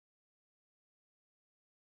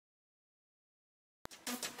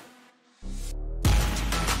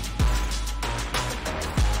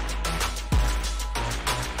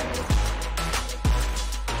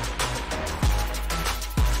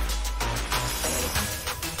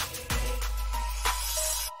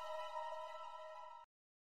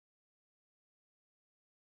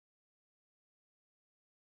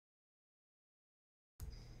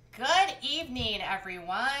Good evening,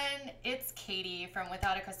 everyone. It's Katie from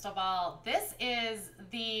Without a Crystal Ball. This is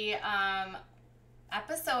the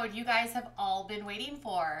episode you guys have all been waiting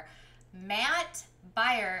for. Matt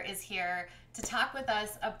Baier is here to talk with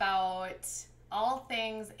us about all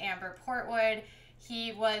things Amber Portwood.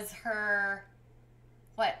 He was her,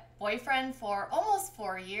 boyfriend for almost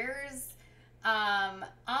 4 years.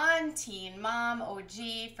 On Teen Mom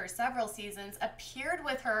OG for several seasons, appeared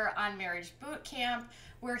with her on Marriage Boot Camp,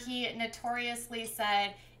 where he notoriously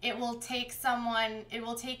said, it will take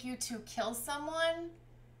you to kill someone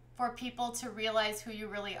for people to realize who you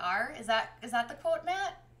really are. Is that the quote,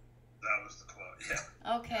 Matt? That was the quote,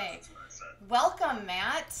 yeah. Okay. Yeah, that's what I said. Welcome,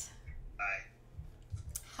 Matt. Hi.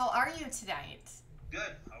 How are you tonight?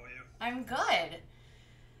 Good. How are you? I'm good.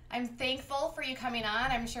 I'm thankful for you coming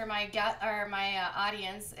on. I'm sure my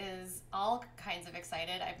audience is all kinds of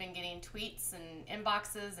excited. I've been getting tweets and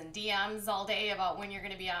inboxes and DMs all day about when you're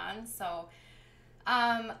going to be on. So,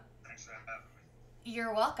 Thanks for having me.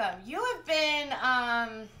 you're welcome. You have been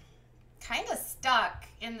kind of stuck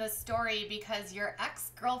in the story because your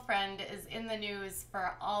ex-girlfriend is in the news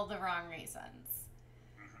for all the wrong reasons.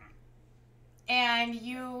 Mm-hmm. And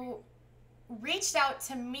you reached out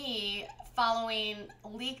to me following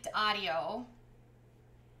leaked audio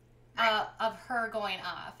of her going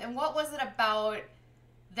off. And what was it about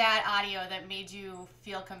that audio that made you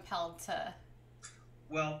feel compelled to?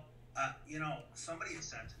 Well, somebody had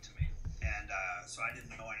sent it to me, and so I didn't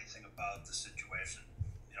know anything about the situation,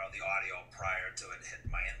 the audio prior to it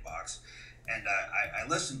hitting my inbox. And I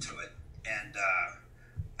listened to it, and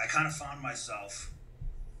I kind of found myself,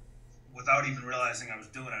 without even realizing I was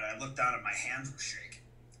doing it, I looked down and my hands were shaking.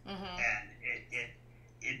 Mm-hmm. And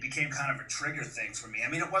it became kind of a trigger thing for me. I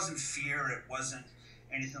mean, it wasn't fear, it wasn't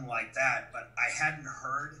anything like that, but I hadn't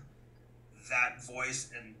heard that voice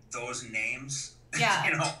and those names, Yeah.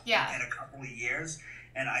 in Yeah. a couple of years.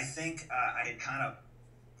 And I think I had kind of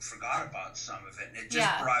forgot about some of it, and it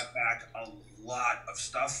just brought back a lot of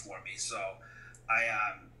stuff for me. So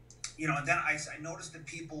and then I noticed that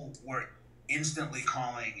people were instantly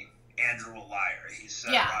calling Andrew a liar. He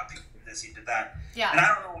said, he did this, he did that. Yeah. And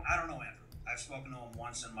I don't know Andrew. I've spoken to him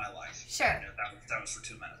once in my life. Sure. And that was for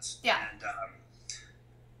 2 minutes. Yeah. And,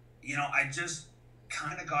 I just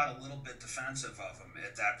kind of got a little bit defensive of him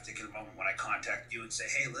at that particular moment when I contacted you and say,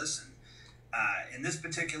 hey, listen, in this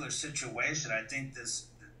particular situation, I think this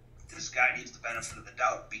guy needs the benefit of the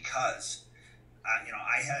doubt because,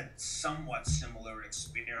 I had somewhat similar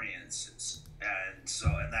experiences. And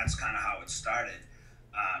that's kind of how it started.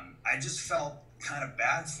 I just felt kind of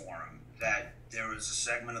bad for him that there was a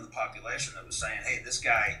segment of the population that was saying, hey, this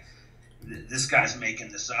guy's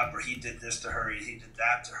making this up, or he did this to her, he did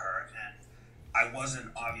that to her. And I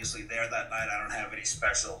wasn't obviously there that night. I don't have any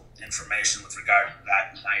special information with regard to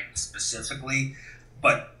that night specifically,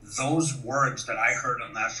 but those words that I heard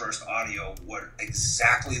on that first audio were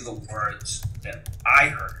exactly the words that I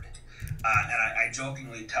heard. And I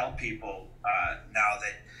jokingly tell people now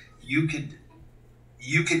that you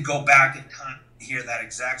could go back and hear that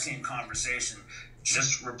exact same conversation,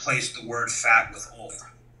 just replace the word fat with old.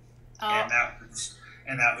 Oh.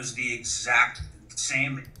 And that was the exact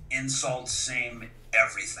same insult, same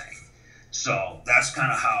everything. So that's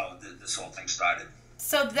kind of how this whole thing started.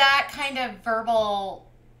 So that kind of verbal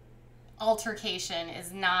altercation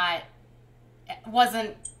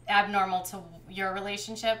wasn't abnormal to your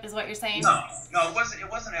relationship, is what you're saying? No,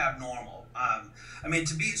 it wasn't abnormal. I mean,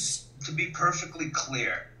 to be perfectly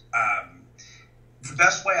clear, the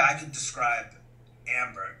best way I could describe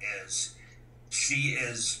Amber is she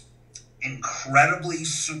is incredibly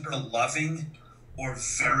super loving or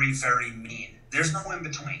very, very mean. There's no in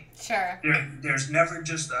between. Sure. There's never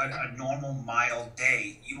just a normal, mild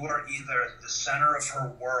day. You are either the center of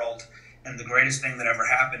her world and the greatest thing that ever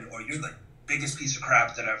happened, or you're the biggest piece of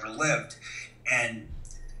crap that ever lived. And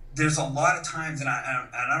there's a lot of times, and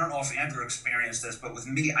I don't know if Andrew experienced this, but with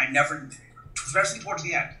me, I never, especially towards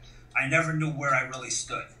the end, I never knew where I really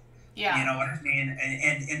stood. Yeah. You know what I mean?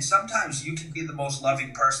 And sometimes you can be the most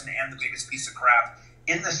loving person and the biggest piece of crap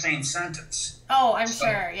in the same sentence. Oh, I'm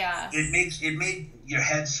sure, yeah. It made your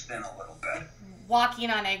head spin a little bit. Walking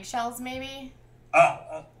on eggshells, maybe?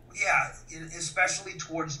 Oh yeah, especially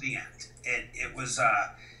towards the end. It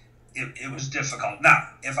was difficult.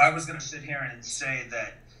 Now, if I was going to sit here and say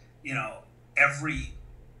that, every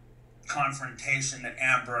confrontation that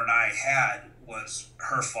Amber and I had was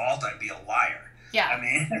her fault, I'd be a liar. Yeah. I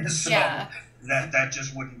mean, so Yeah. that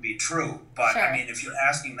just wouldn't be true. But Sure. I mean, if you're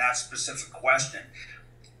asking that specific question,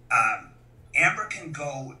 Amber can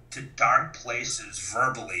go to dark places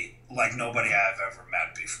verbally like nobody I've ever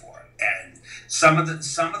met before. And some of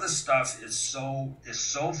the stuff is so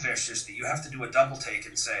vicious that you have to do a double take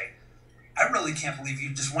and say, I really can't believe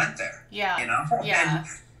you just went there. Yeah. You know? Yeah.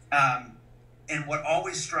 And what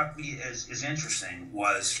always struck me as interesting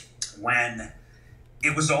was when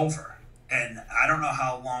it was over. And I don't know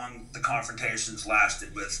how long the confrontations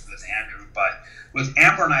lasted with Andrew, but with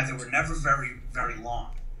Amber and I, they were never very, very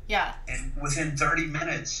long. Yeah. And within 30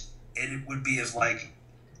 minutes, it would be as like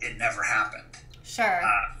it never happened. Sure.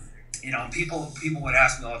 You know, people would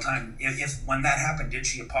ask me all the time, if when that happened, did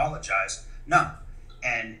she apologize? No.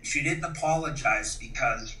 And she didn't apologize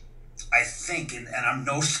because I think, and I'm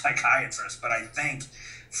no psychiatrist, but I think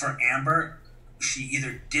for Amber, she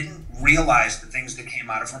either didn't realize the things that came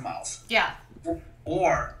out of her mouth. Yeah.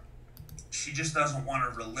 Or she just doesn't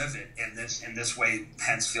want to relive it in this way,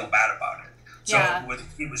 hence feel bad about it. So yeah.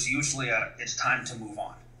 it was usually it's time to move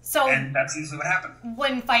on. So, and that's usually what happened.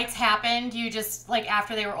 When fights happened, you just, like,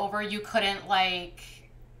 after they were over, you couldn't, like,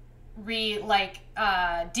 decompress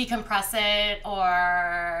it,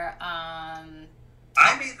 or, I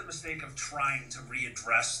made the mistake of trying to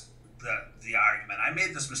readdress the argument. I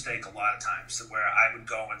made this mistake a lot of times where I would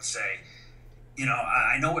go and say, you know,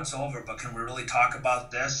 I know it's over, but can we really talk about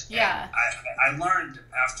this? Yeah. And I learned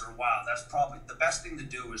after a while that's probably the best thing to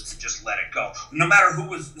do is to just let it go, no matter who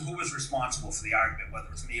was responsible for the argument, whether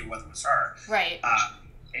it was me or whether it was her. Right.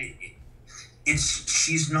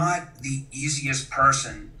 She's not the easiest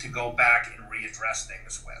person to go back and readdress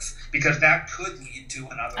things with, because that could lead to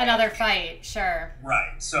another fight. Sure.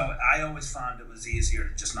 Right. So I always found it was easier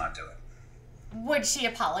to just not do it. Would she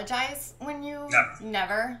apologize when you?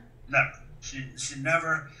 Never. She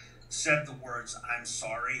never said the words, I'm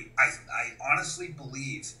sorry. I honestly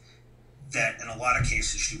believe that in a lot of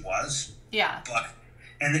cases she was. Yeah. But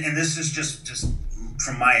and this is just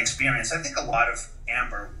from my experience, I think a lot of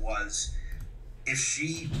Amber was, if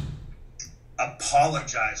she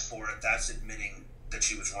apologized for it, that's admitting that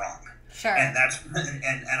she was wrong. Sure. And that's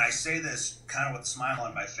and I say this kind of with a smile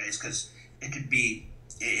on my face, because it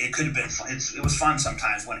could have been fun. It was fun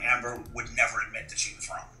sometimes when Amber would never admit that she was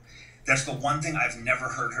wrong. That's the one thing I've never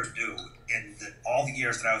heard her do in all the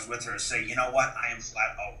years that I was with her, is say, you know what, I am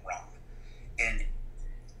flat out wrong. And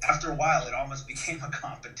after a while, it almost became a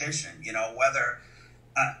competition, you know, whether...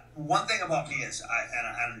 one thing about me is,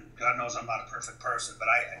 and God knows I'm not a perfect person, but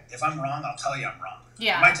if I'm wrong, I'll tell you I'm wrong.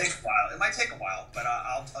 Yeah. It might take a while, but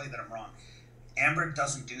I'll tell you that I'm wrong. Amber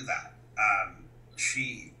doesn't do that.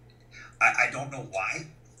 I don't know why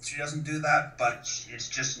she doesn't do that, but it's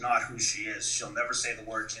just not who she is. She'll never say the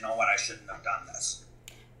words, you know what, I shouldn't have done this.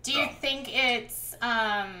 Do you think it's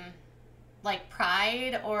like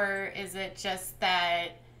pride, or is it just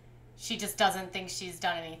that she just doesn't think she's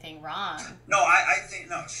done anything wrong? No, I think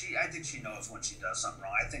she knows when she does something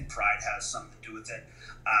wrong. I think pride has something to do with it.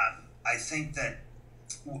 I think that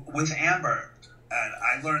with Amber, and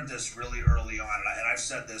I learned this really early on, and I've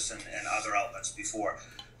said this in other outlets before,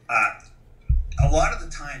 a lot of the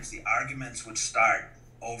times the arguments would start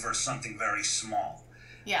over something very small.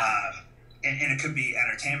 Yeah. And it could be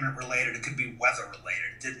entertainment related, it could be weather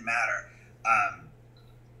related, it didn't matter.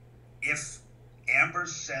 If Amber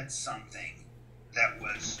said something that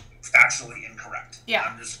was factually incorrect, yeah.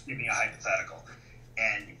 I'm just giving you a hypothetical,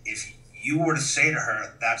 and if you were to say to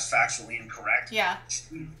her, that's factually incorrect, yeah.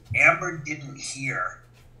 Amber didn't hear,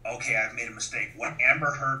 okay, I've made a mistake. What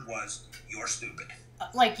Amber heard was, you're stupid.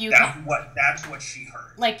 Like you. That's what she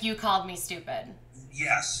heard. Like you called me stupid.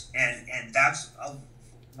 Yes, and that's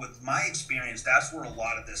with my experience. That's where a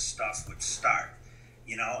lot of this stuff would start,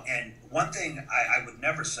 you know. And one thing I would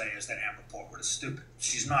never say is that Amber Portwood is stupid.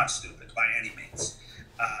 She's not stupid by any means.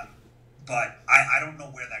 But I don't know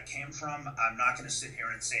where that came from. I'm not going to sit here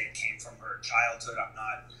and say it came from her childhood.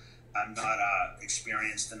 I'm not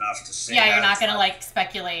experienced enough to say. Yeah, that. You're not going to like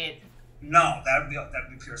speculate. No, that'd be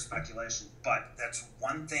pure speculation. But that's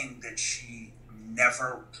one thing that she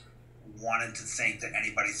never wanted to think that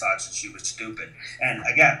anybody thought that she was stupid. And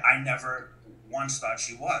again, I never once thought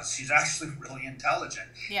she was. She's actually really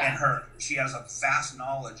intelligent. Yeah. And she has a vast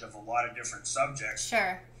knowledge of a lot of different subjects.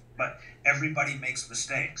 Sure. But everybody makes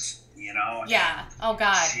mistakes, you know? Yeah. Oh,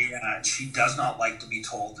 God. She does not like to be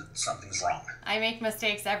told that something's wrong. I make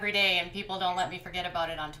mistakes every day, and people don't let me forget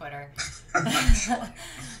about it on Twitter.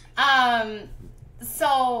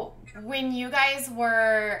 So when you guys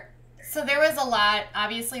were... So there was a lot,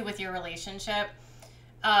 obviously, with your relationship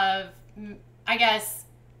of, I guess...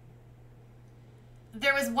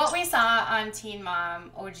 There was what we saw on Teen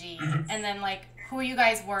Mom OG, and then, like, who you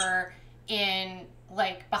guys were in...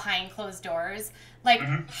 like behind closed doors, like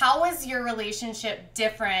how was your relationship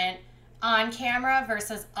different on camera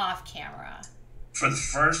versus off camera? For the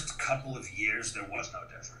first couple of years, there was no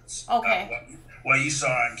difference. Okay. What you saw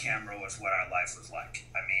on camera was what our life was like.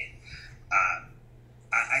 I mean,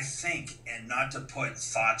 I think, and not to put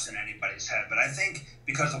thoughts in anybody's head, but I think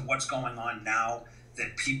because of what's going on now,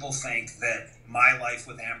 that people think that my life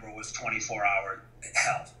with Amber was 24-hour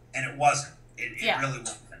hell, and it wasn't. It really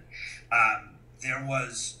wasn't. There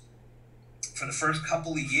was, for the first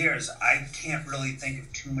couple of years, I can't really think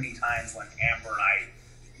of too many times when Amber and I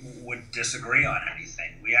would disagree on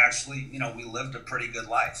anything. We actually, we lived a pretty good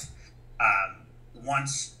life.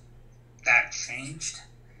 Once that changed,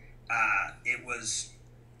 it was,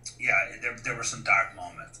 there were some dark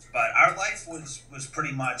moments. But our life was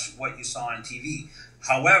pretty much what you saw on TV.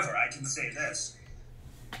 However, I can say this.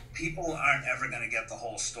 People aren't ever going to get the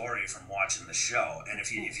whole story from watching the show. And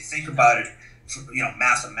if you think about it,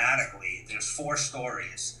 mathematically, there's 4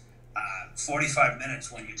 stories, 45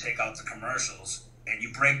 minutes when you take out the commercials, and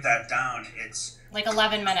you break that down, it's like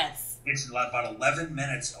 11 minutes. It's about 11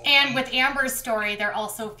 minutes. And with Amber's story, they're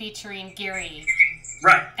also featuring Gary.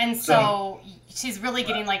 Right. And so she's really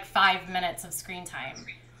getting like 5 minutes of screen time.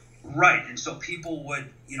 Right. And so people would,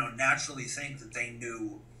 naturally think that they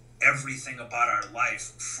knew everything about our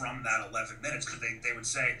life from that 11 minutes, because they would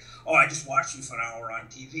say, oh, I just watched you for an hour on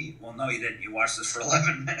TV. Well, no, you didn't. You watched this for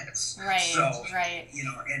 11 minutes. Right. So, right.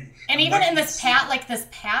 And even in this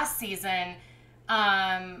past season,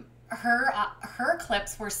 her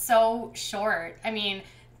clips were so short. I mean,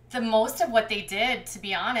 the most of what they did, to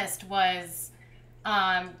be honest, was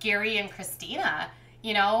Gary and Christina,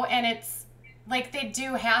 and it's like they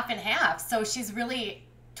do half and half. So she's really,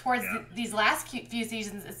 towards these last few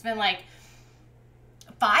seasons, it's been like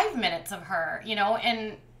 5 minutes of her,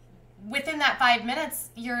 and within that 5 minutes,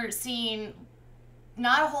 you're seeing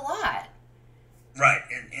not a whole lot. Right,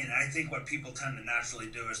 and I think what people tend to naturally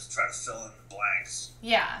do is to try to fill in the blanks.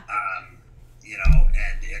 Yeah.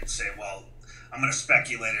 And say, well, I'm going to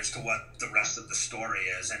speculate as to what the rest of the story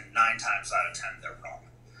is, and 9 times out of 10, they're wrong.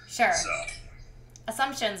 Sure. So.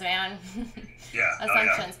 Assumptions, man. Yeah.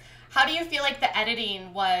 Assumptions. How do you feel like the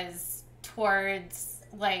editing was towards,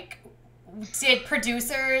 like, did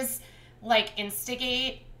producers, like,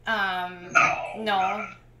 instigate? No.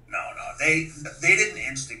 They didn't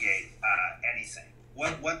instigate anything.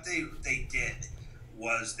 What they did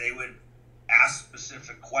was they would ask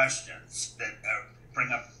specific questions that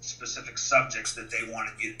bring up specific subjects that they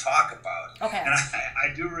wanted you to talk about. Okay. And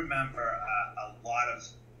I do remember a lot of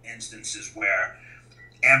instances where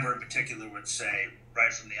Amber in particular would say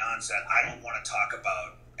right from the onset, I don't want to talk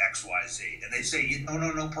about XYZ. And they'd say,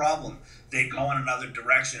 no problem. They'd go in another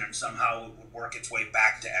direction and somehow it would work its way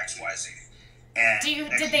back to XYZ. And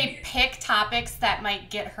did they pick topics that might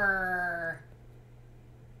get her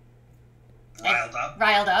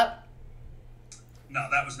riled up? No,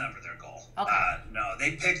 that was never their goal. Okay. No,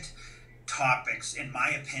 they picked topics, in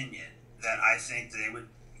my opinion, that I think they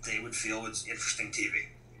would feel was interesting TV.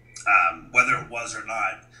 Whether it was or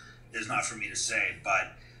not is not for me to say.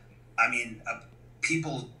 But I mean,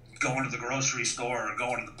 people going to the grocery store or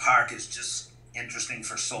going to the park is just interesting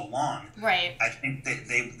for so long. Right. I think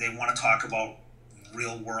they want to talk about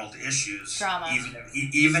real world issues, drama,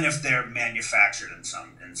 even if they're manufactured in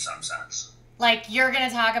some sense. Like you're going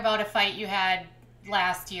to talk about a fight you had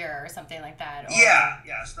last year or something like that. Or...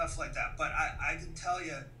 Yeah, stuff like that. But I can tell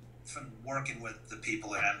you from working with the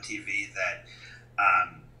people at MTV that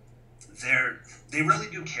they really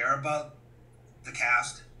do care about the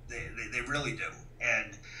cast. They really do.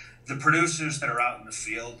 And the producers that are out in the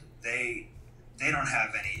field, they don't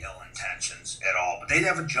have any ill intentions at all, but they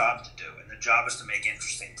have a job to do, and the job is to make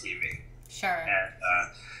interesting TV. Sure. And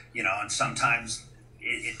and sometimes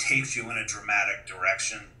it takes you in a dramatic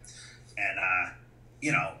direction, and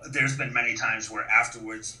there's been many times where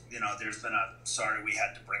afterwards, there's been a sorry we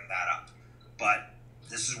had to bring that up, but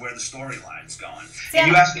this is where the storyline's going. Yeah.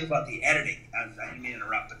 And you asked me about the editing. I didn't mean to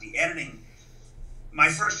interrupt, but the editing. My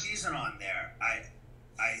first season on there, I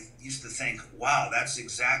used to think, wow, that's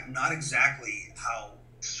not exactly how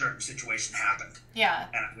certain situation happened. Yeah.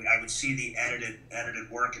 And I would see the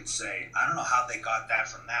edited work and say, I don't know how they got that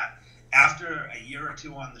from that. After a year or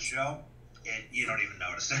two on the show, you don't even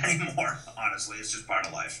notice it anymore. Honestly, it's just part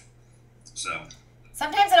of life. So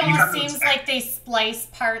sometimes it almost seems like they splice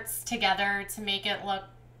parts together to make it look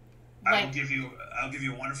like... I'll give you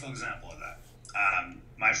a wonderful example of that.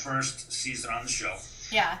 My first season on the show,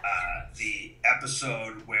 the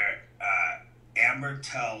episode where Amber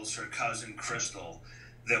tells her cousin Crystal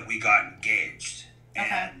that we got engaged,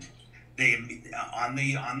 and they on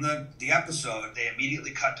the episode they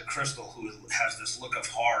immediately cut to Crystal, who has this look of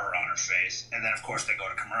horror on her face, and then of course they go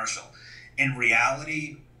to commercial. In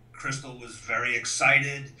reality, Crystal was very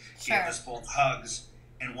excited, gave us both hugs,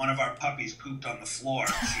 and one of our puppies pooped on the floor.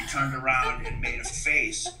 She turned around and made a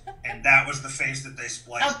face, and that was the face that they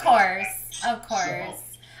spliced. Of course. So,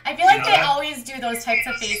 I feel like they always do those types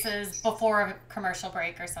of faces before a commercial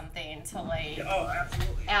break or something to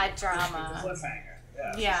absolutely add drama. It's a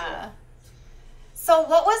cliffhanger. Yeah. Sure. So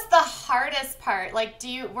what was the hardest part? Like,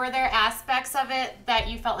 were there aspects of it that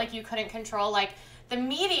you felt like you couldn't control? Like, the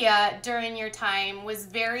media during your time was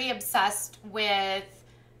very obsessed with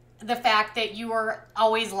the fact that you were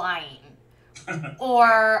always lying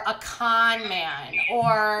or a con man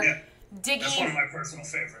or digging. That's one of my personal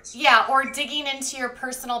favorites. Yeah, or digging into your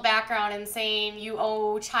personal background and saying you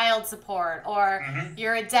owe child support or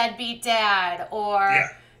you're a deadbeat dad or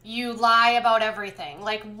you lie about everything.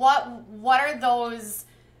 Like what are those,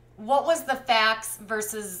 what was the facts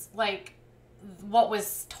versus like what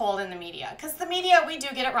was told in the media? Because the media, we do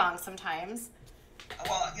get it wrong sometimes.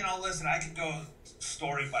 Well, listen, I could go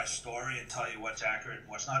story by story and tell you what's accurate and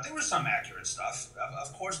what's not. There was some accurate stuff.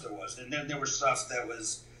 Of course there was. And then there was stuff that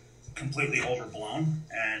was completely overblown.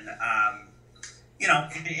 And,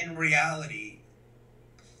 in reality,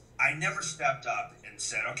 I never stepped up and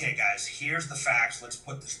said, okay, guys, here's the facts. Let's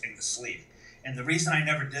put this thing to sleep. And the reason I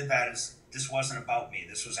never did that is this wasn't about me.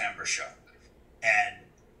 This was Amber's show. And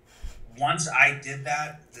once I did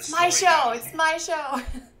that, it's my show. It's my show.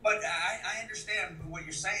 But I understand what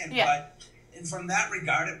you're saying. Yeah. But from that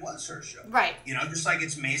regard, it was her show. Right. Just like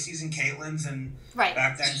it's Macy's and Caitlin's and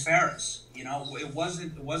back then Ferris. It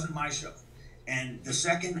wasn't my show. And the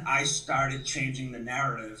second I started changing the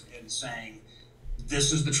narrative and saying,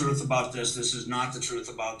 this is the truth about this is not the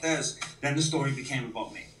truth about this, then the story became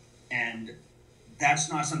about me. And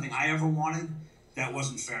that's not something I ever wanted. That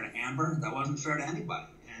wasn't fair to Amber. That wasn't fair to anybody.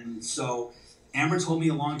 And so Amber told me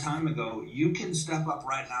a long time ago, you can step up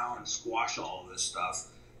right now and squash all of this stuff,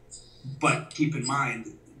 but keep in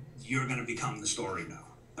mind, you're going to become the story now.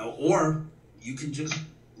 Or you can just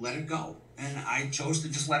let it go. And I chose to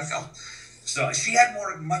just let it go. So she had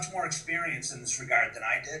much more experience in this regard than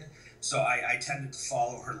I did. So I tended to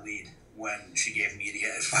follow her lead when she gave media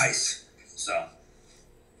advice. So.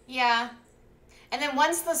 Yeah. And then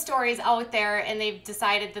once the story's out there and they've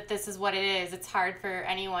decided that this is what it is, it's hard for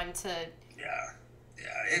anyone to... Yeah.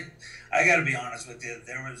 I got to be honest with you.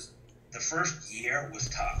 The first year was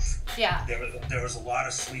tough. Yeah. There was a lot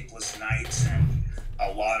of sleepless nights and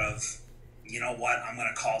a lot of, I'm going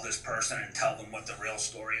to call this person and tell them what the real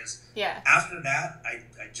story is. Yeah. After that, I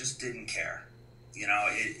just didn't care.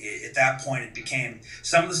 At that point,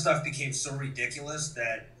 some of the stuff became so ridiculous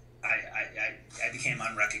that I became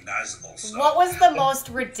unrecognizable. So. What was the most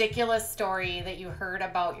ridiculous story that you heard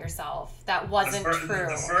about yourself that wasn't true?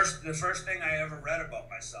 The first thing I ever read about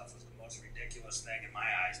myself was the most ridiculous thing in my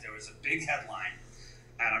eyes. There was a big headline,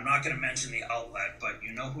 and I'm not going to mention the outlet, but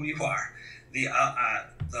you know who you are. The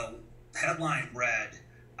headline read,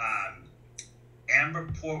 Amber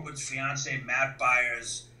Portwood's fiance Matt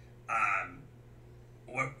Baier's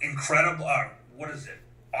incredible,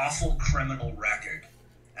 awful criminal record.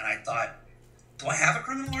 And I thought, do I have a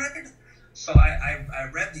criminal record? So I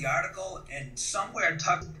read the article, and somewhere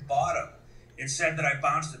tucked at the bottom, it said that I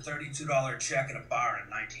bounced a $32 check at a bar in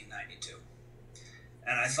 1992.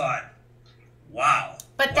 And I thought, wow.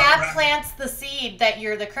 But that plants the seed that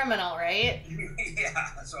you're the criminal, right?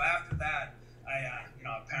 Yeah. So after that,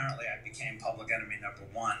 apparently I became public enemy number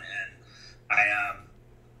one. And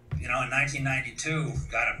in 1992,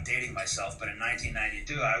 God, I'm dating myself, but in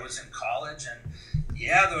 1992, I was in college, and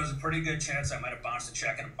yeah, there was a pretty good chance I might have bounced a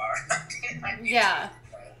check in a bar in 1992. Yeah.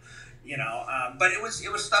 But it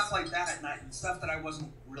was stuff like that, and stuff that I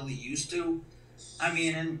wasn't really used to. I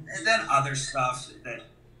mean, and then other stuff that,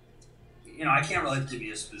 I can't really give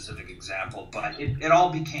you a specific example, but it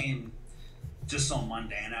all became just so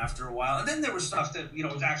mundane after a while. And then there was stuff that,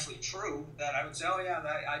 was actually true that I would say, oh yeah,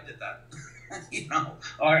 I did that.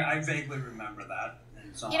 Or I vaguely remember that.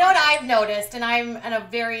 And so what I've noticed, and I'm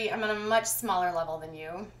on a much smaller level than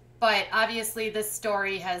you, but obviously this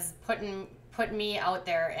story has put me out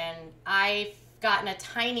there, and I've gotten a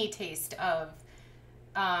tiny taste of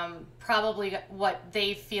probably what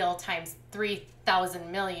they feel times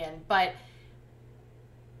 3,000 million, but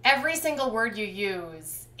every single word you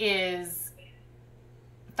use they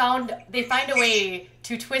find a way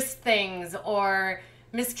to twist things or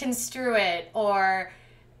misconstrue it or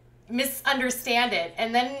misunderstand it,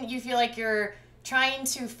 and then you feel like you're trying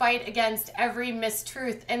to fight against every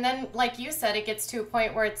mistruth, and then like you said, it gets to a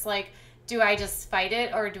point where it's like, do I just fight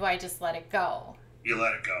it or do I just let it go? You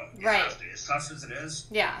let it go. You right. Have to. As tough as it is,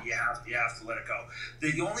 yeah, you have to let it go.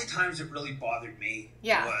 The only times it really bothered me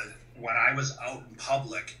yeah. was when I was out in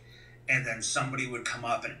public and then somebody would come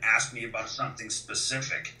up and ask me about something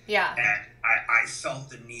specific. Yeah. And I felt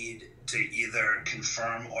the need to either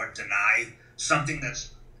confirm or deny something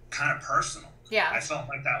that's kind of personal. Yeah. I felt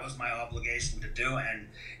like that was my obligation to do.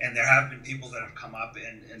 And there have been people that have come up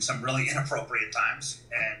in some really inappropriate times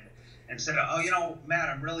and said, oh, you know, Matt,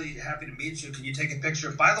 I'm really happy to meet you. Can you take a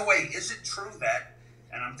picture? By the way, is it true that,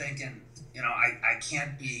 and I'm thinking, you know, I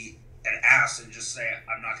can't be an ass and just say,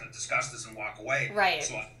 I'm not going to discuss this and walk away. Right.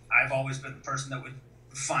 So I've always been the person that would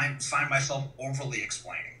find myself overly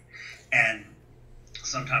explaining. And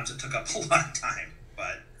sometimes it took up a lot of time,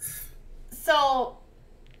 but. So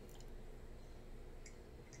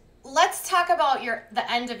let's talk about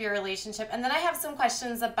the end of your relationship. And then I have some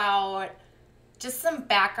questions about just some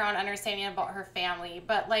background understanding about her family.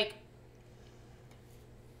 But like,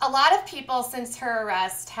 a lot of people since her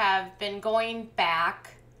arrest have been going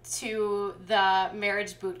back to the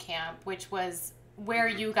marriage boot camp, which was where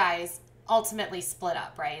you guys ultimately split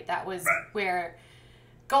up, right? That was right. Where,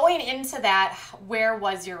 going into that, where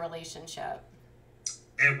was your relationship?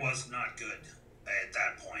 It was not good at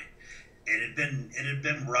that point. It had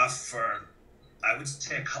been rough for, I would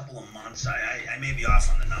say, a couple of months. I may be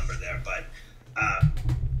off on the number there, but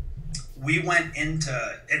we went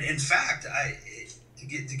into, and in fact, to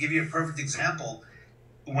give you a perfect example,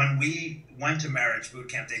 when we went to marriage boot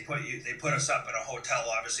camp, they put us up at a hotel,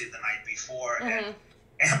 obviously the night before, mm-hmm. and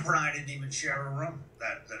Amber and I didn't even share a room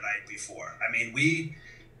the night before. I mean, we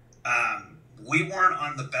weren't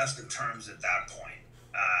on the best of terms at that point.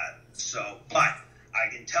 But I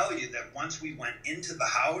can tell you that once we went into the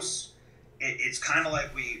house, it's kind of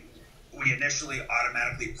like we initially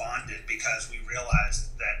automatically bonded because we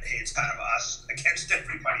realized that, hey, it's kind of us against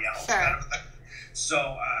everybody else. Sure. Kind of thing.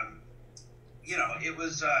 So, you know, it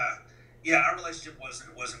was, our relationship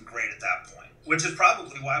wasn't great at that point, which is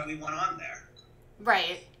probably why we went on there.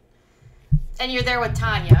 Right. And you're there with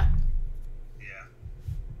Tanya. Yeah.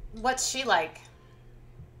 What's she like?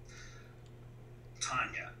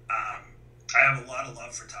 Tanya. I have a lot of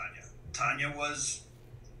love for Tanya. Tanya was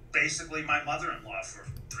basically my mother-in-law for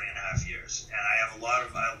 3.5 years, and I have a lot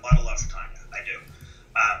of love for Tanya. I do.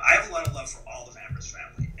 I have a lot of love for all of Amber's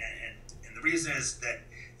family, and the reason is that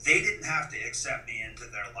they didn't have to accept me into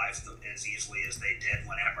their life as easily as they did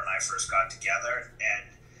when Amber and I first got together, and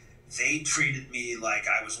they treated me like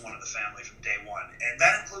I was one of the family from day one, and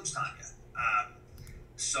that includes Tanya.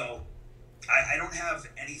 So I don't have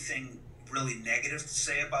anything really negative to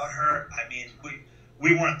say about her. I mean,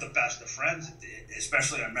 we weren't the best of friends,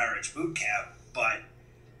 especially on marriage boot camp, but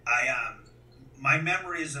my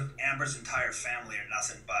memories of Amber's entire family are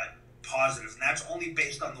nothing but positive, and that's only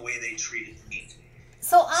based on the way they treated me.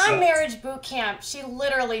 So on marriage boot camp, she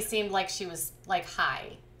literally seemed like she was like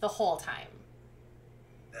high the whole time.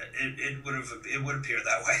 It would appear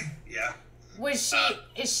that way. Yeah. Was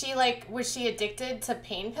she addicted to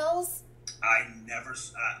pain pills? I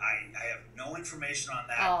have no information on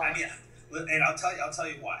that. Oh. I mean, and I'll tell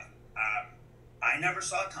you why. I never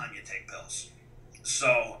saw Tanya take pills,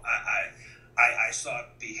 so I saw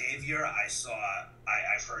behavior.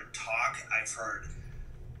 I've heard talk. I've heard,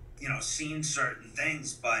 seen certain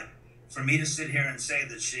things. But for me to sit here and say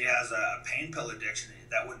that she has a pain pill addiction,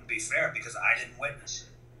 that wouldn't be fair because I didn't witness it.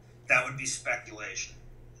 That would be speculation.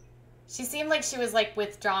 She seemed like she was like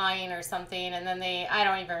withdrawing or something, and then I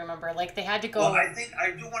don't even remember, like they had to go. Well,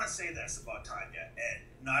 I do want to say this about Tanya, and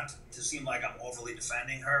not to seem like I'm overly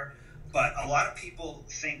defending her, but a lot of people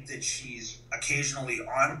think that she's occasionally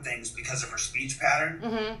on things because of her speech pattern.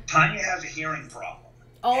 Mm-hmm. Tanya has a hearing problem.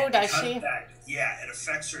 Oh, does she? It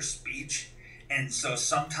affects her speech, and so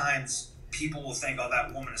sometimes people will think, oh,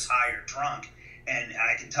 that woman is high or drunk, and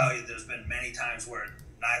I can tell you there's been many times where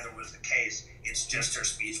neither was the case. It's just her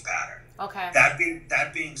speech pattern. Okay. That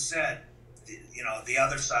being said, the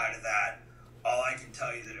other side of that, all I can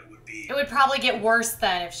tell you that it would probably get worse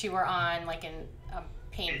than if she were on like a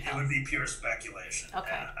pain pill. It would be pure speculation.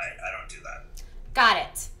 Okay. And I don't do that. Got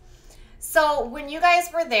it. So when you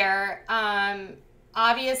guys were there,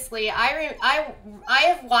 obviously I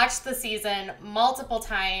have watched the season multiple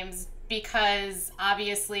times because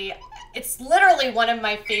obviously it's literally one of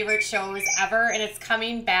my favorite shows ever, and it's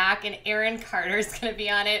coming back, and Aaron Carter's going to be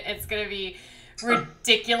on it. It's going to be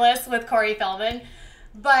ridiculous with Corey Feldman.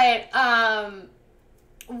 But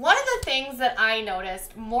one of the things that I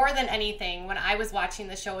noticed more than anything when I was watching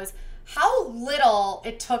the show is how little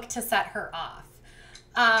it took to set her off.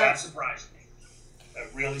 That surprised me.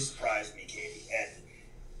 That really surprised me, Katie. And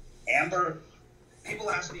Amber, people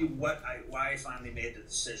ask me why I finally made the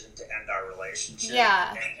decision to end our relationship.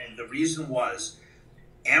 Yeah. And the reason was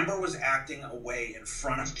Amber was acting a way in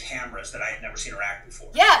front of cameras that I had never seen her act before.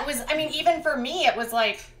 Yeah, it was, I mean, even for me, it was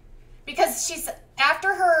like, because she's,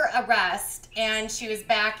 after her arrest, and she was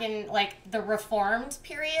back in, like, the reformed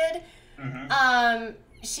period,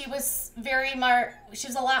 she was she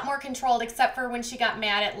was a lot more controlled, except for when she got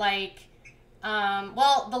mad at, like,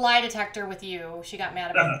 the lie detector with you. She got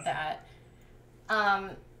mad about that.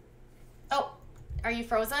 Oh, are you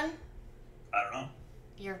frozen? I don't know.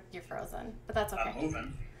 You're frozen, but that's okay. I'm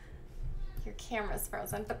moving. Your camera's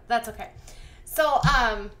frozen, but that's okay. So,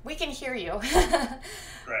 we can hear you.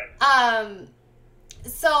 Right.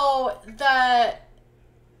 So what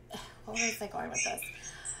was I going with this?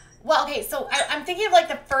 Well, okay, so I'm thinking of like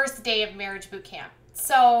the first day of marriage boot camp.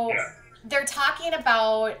 So they're talking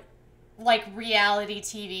about like reality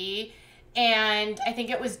TV, and I think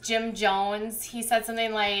it was Jim Jones. He said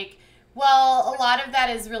something like, well, a lot of that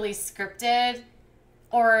is really scripted,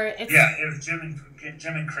 or it's... Yeah, it was Jim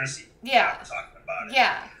and Chrissy. Yeah. Talking about it.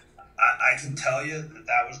 Yeah. I can tell you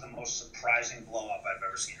that was the most surprising blow up I've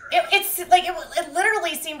ever seen her. It's like it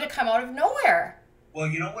literally seemed to come out of nowhere. Well,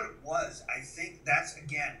 you know what it was? I think that's,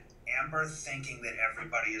 again, Amber thinking that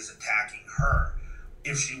everybody is attacking her.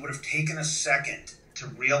 If she would have taken a second to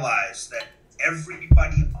realize that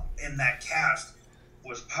everybody in that cast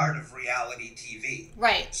was part of reality TV.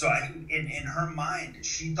 Right. So in her mind,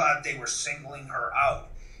 she thought they were singling her out.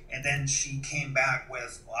 And then she came back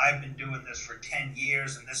with, well, I've been doing this for 10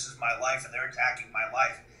 years and this is my life and they're attacking my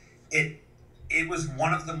life. It was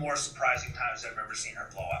one of the more surprising times I've ever seen her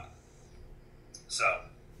blow up. So.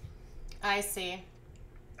 I see.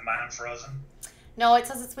 Am I unfrozen? No, it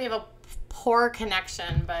says we have a poor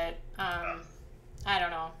connection, but I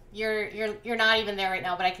don't know. You're not even there right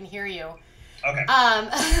now, but I can hear you. Okay.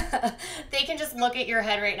 They can just look at your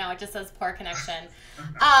head right now. It just says poor connection.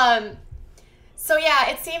 So yeah,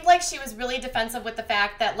 it seemed like she was really defensive with the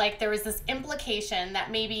fact that like there was this implication that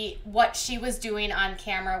maybe what she was doing on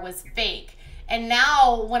camera was fake. And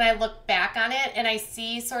now when I look back on it and I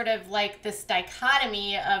see sort of like this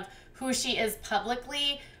dichotomy of who she is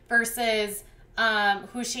publicly versus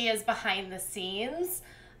who she is behind the scenes,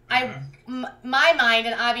 my mind,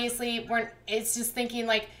 and obviously it's just thinking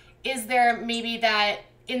like, is there maybe that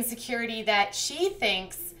insecurity that she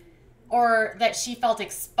thinks or that she felt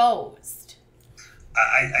exposed?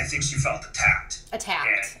 I think she felt attacked.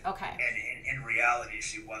 Okay. And in reality,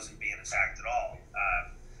 she wasn't being attacked at all.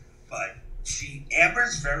 But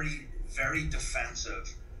Amber's very, very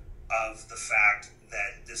defensive of the fact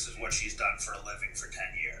that this is what she's done for a living for 10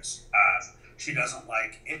 years. She doesn't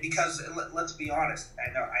like it because, let's be honest,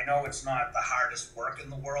 I know it's not the hardest work in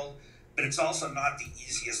the world, but it's also not the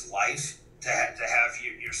easiest life to have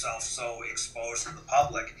yourself so exposed to the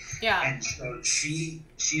public. Yeah. And so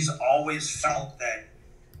she's always felt that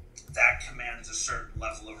commands a certain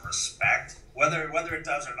level of respect. Whether it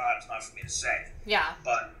does or not, it's not for me to say. Yeah.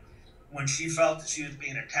 But when she felt that she was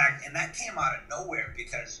being attacked, and that came out of nowhere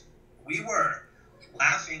because we were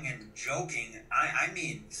laughing and joking, I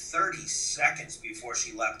mean 30 seconds before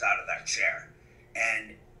she leapt out of that chair.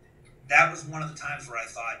 And that was one of the times where I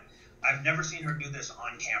thought, I've never seen her do this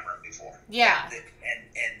on camera before. Yeah.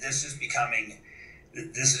 And this is becoming,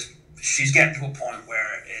 she's getting to a point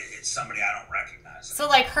where it's somebody I don't recognize. So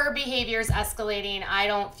like her behavior is escalating. I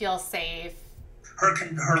don't feel safe.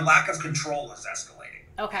 Her lack of control is escalating.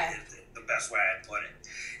 Okay. The best way I'd put it.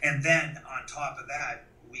 And then on top of that,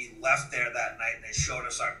 we left there that night and they showed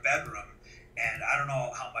us our bedroom. And I don't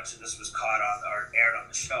know how much of this was caught on or aired on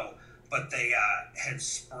the show, but they had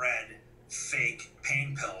spread fake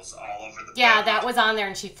pain pills all over the Yeah, bedroom. that was on there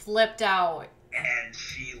and she flipped out. And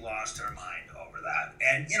she lost her mind over that.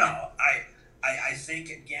 And, you know, I think,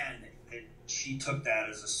 again, that she took that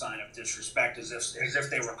as a sign of disrespect, as if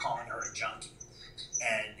they were calling her a junkie.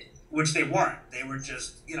 And which they weren't. They were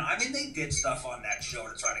just, you know, I mean, they did stuff on that show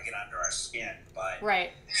to try to get under our skin. But,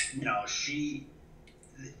 right. You know,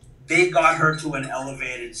 they got her to an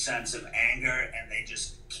elevated sense of anger, and they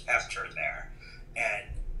just kept her there. And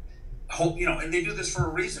hope, you know, and they do this for a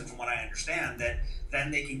reason, from what I understand, that then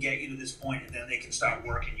they can get you to this point, and then they can start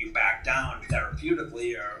working you back down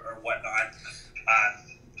therapeutically or whatnot.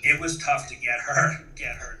 It was tough to get her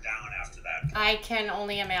down after that. I can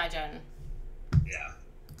only imagine. Yeah.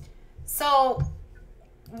 So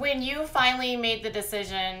when you finally made the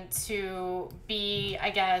decision to be, I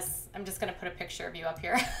guess, I'm just going to put a picture of you up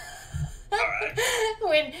here. All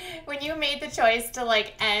right. When you made the choice to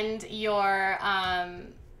like end your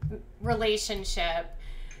relationship,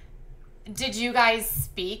 did you guys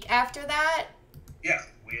speak after that? Yeah,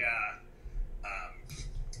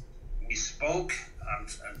 We spoke. I'm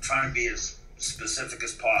trying to be as specific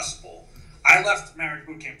as possible. I left marriage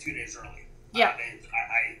boot camp 2 days early. Yeah.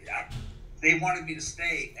 They wanted me to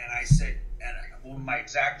stay, and I said, and well, my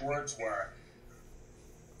exact words were,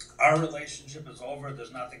 "Our relationship is over.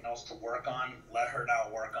 There's nothing else to work on. Let her now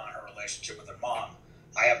work on her relationship with her mom.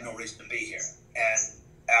 I have no reason to be here." And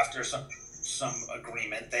after some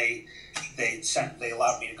agreement, they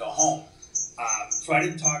allowed me to go home. So I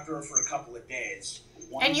didn't talk to her for a couple of days.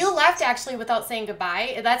 And you left actually without saying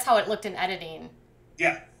goodbye. That's how it looked in editing.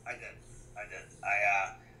 Yeah, I did.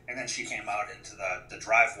 And then she came out into the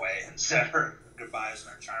driveway and said her goodbyes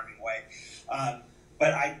in her charming way.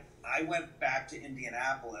 But I went back to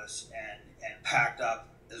Indianapolis and packed up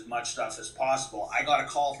as much stuff as possible. I got a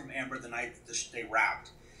call from Amber the night that they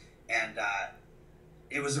wrapped, and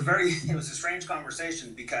it was a strange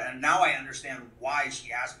conversation and now I understand why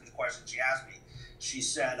she asked me the question she asked me. She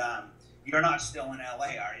said, "You're not still in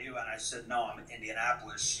LA, are you?" And I said, "No, I'm in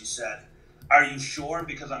Indianapolis." She said, "Are you sure?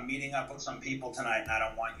 Because I'm meeting up with some people tonight and I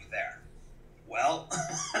don't want you there." Well,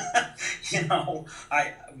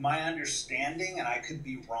 my understanding, and I could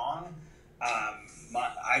be wrong,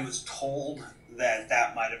 I was told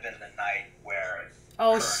that might have been the night where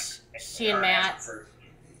she and Matt.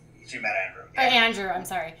 She met Andrew. Yeah. Andrew, I'm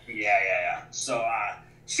sorry. Yeah. So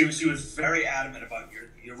she was very adamant about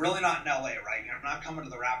you're really not in LA, right? You're not coming to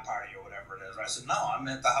the rap party or whatever it is. I said, "No, I'm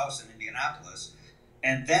at the house in Indianapolis."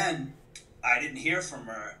 And then I didn't hear from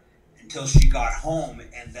her until she got home,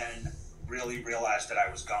 and then really realized that I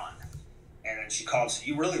was gone. And then she called and said,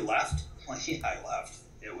 "You really left?" Well, yeah, I left.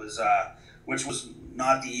 It was, which was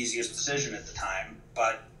not the easiest decision at the time.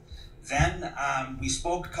 But then we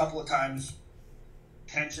spoke a couple of times.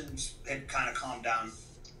 Tensions had kind of calmed down.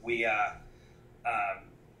 We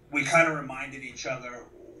kind of reminded each other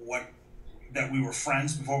that we were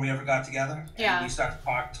friends before we ever got together. Yeah. And we started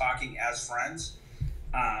talking as friends.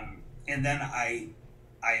 And then I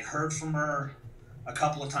had heard from her a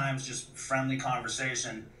couple of times, just friendly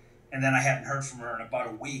conversation. And then I hadn't heard from her in about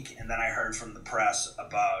a week. And then I heard from the press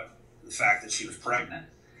about the fact that she was pregnant.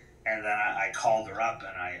 And then I called her up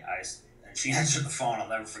and she answered the phone. I'll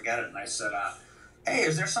never forget it. And I said, "Hey,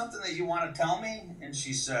 is there something that you want to tell me?" And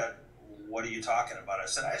she said, "What are you talking about?" I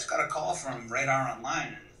said, "I just got a call from Radar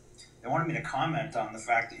Online, and they wanted me to comment on the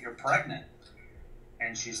fact that you're pregnant."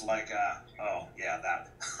 And she's like, "Oh, yeah,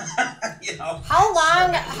 that." How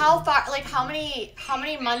long? How far? Like, how many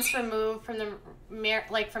months removed from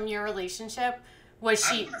from your relationship was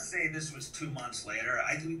she? I'm gonna say this was 2 months later.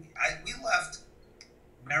 We left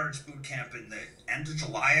marriage boot camp in the end of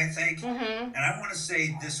July, I think. Mm-hmm. And I want to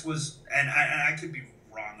say this was, and I could be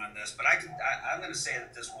wrong on this, but I'm going to say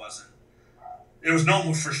that this wasn't. It was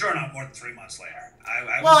for sure not more than 3 months later.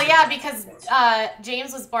 Because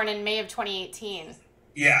James was born in May of 2018.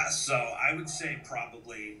 Yeah, so I would say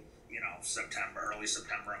probably September, early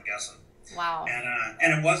September, I'm guessing. Wow.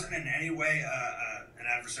 And it wasn't in any way an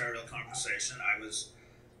adversarial conversation.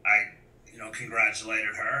 I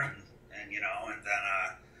congratulated her and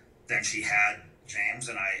then she had James,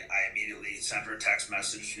 and I immediately sent her a text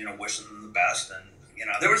message, wishing them the best, and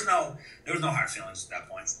there was no hard feelings at that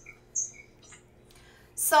point.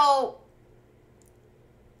 So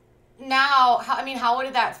now, how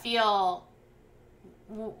did that feel?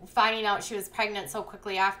 Finding out she was pregnant so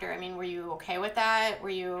quickly after. Were you okay with that? Were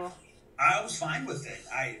you? I was fine with it.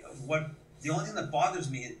 The only thing that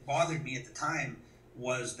bothered me at the time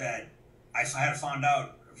was that I had found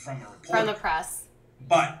out from a reporter. From the press.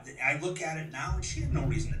 But I look at it now, and she had no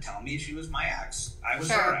reason to tell me. She was my ex. I was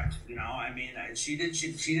her ex. She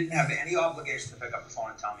didn't have any obligation to pick up the phone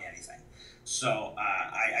and tell me anything. So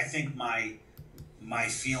I think my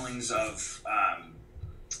feelings of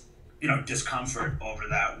discomfort over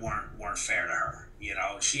that weren't fair to her.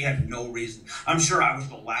 She had no reason. I'm sure I was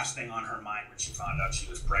the last thing on her mind when she found out she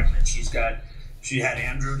was pregnant. She had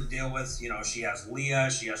Andrew to deal with. She has Leah.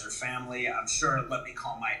 She has her family. I'm sure Let Me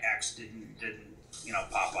Call My Ex didn't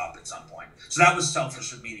pop up at some point. So that was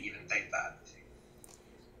selfish of me to even think that.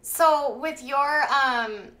 So with your,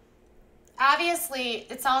 obviously,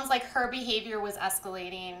 it sounds like her behavior was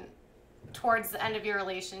escalating towards the end of your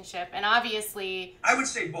relationship. And obviously... I would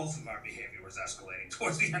say both of our behavior was escalating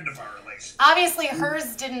towards the end of our relationship. Obviously,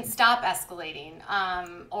 hers didn't stop escalating.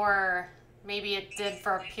 Or maybe it did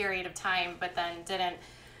for a period of time, but then didn't.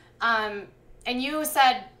 And you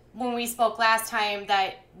said when we spoke last time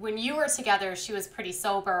that when you were together, she was pretty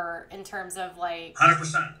sober in terms of 100%.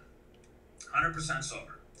 100%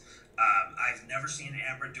 sober. I've never seen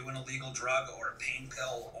Amber do an illegal drug or a pain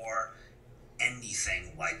pill or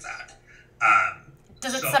anything like that.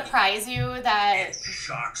 Does it So surprise you that... it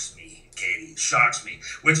shocks me, Katie. Shocks me.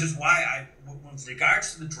 Which is why with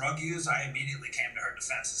regards to the drug use, I immediately came to her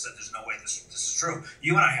defense and said, "There's no way this is true."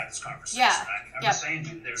 You and I had this conversation. Yeah. I was saying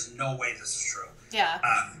to you, "There's no way this is true." Yeah.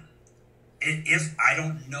 If I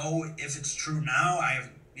don't know if it's true now, I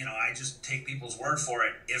just take people's word for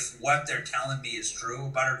it. If what they're telling me is true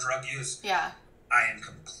about her drug use, yeah, I am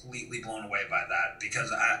completely blown away by that,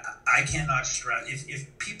 because I cannot stress,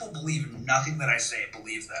 if people believe nothing that I say,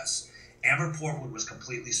 believe this. Amber Portwood was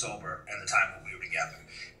completely sober at the time when we were together.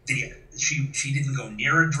 She didn't go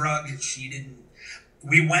near a drug.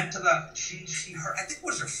 We went to she hurt, I think it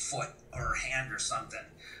was her foot or her hand or something.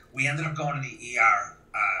 We ended up going to the ER.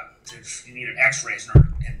 She needed x-rays,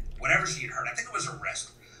 and whatever she had hurt, I think it was her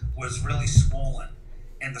wrist, was really swollen.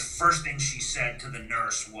 And the first thing she said to the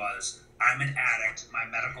nurse was, "I'm an addict. My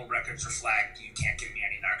medical records are flagged. You can't give me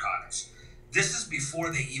any narcotics." This is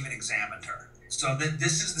before they even examined her. So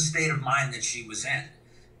this is the state of mind that she was in.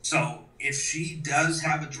 So if she does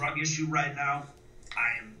have a drug issue right now,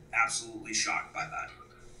 I am absolutely shocked by that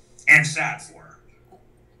and sad for her.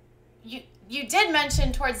 You did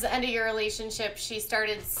mention towards the end of your relationship she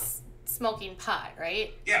started smoking pot,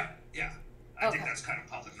 right? Yeah. I think that's kind of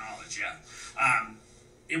public knowledge, yeah.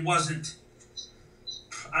 It wasn't...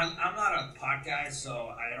 I'm not a pot guy,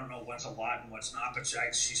 so I don't know what's a lot and what's not, but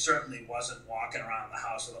she certainly wasn't walking around the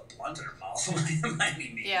house with a blunt in her mouth by any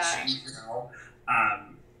means. Yeah.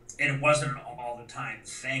 And it wasn't an all-the-time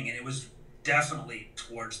thing, and it was definitely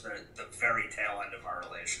towards the very tail end of our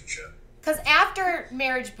relationship. Because after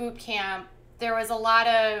marriage boot camp, there was a lot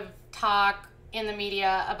of talk in the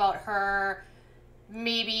media about her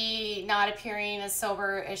maybe not appearing as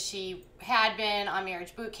sober as she had been on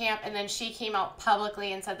marriage boot camp, and then she came out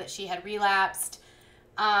publicly and said that she had relapsed.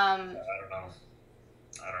 I don't know.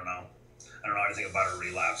 I don't know anything about her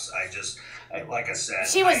relapse. Like I said,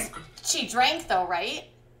 she drank though, right?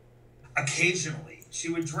 Occasionally, she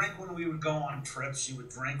would drink when we would go on trips. She would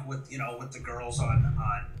drink with the girls on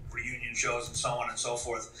reunion shows and so on and so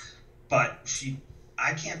forth. But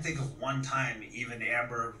I can't think of one time even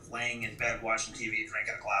Amber laying in bed watching TV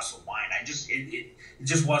drinking a glass of wine. It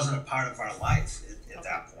just wasn't a part of our life at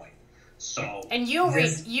that point. So and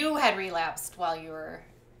you had relapsed while you were...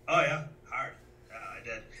 Oh yeah, hard. I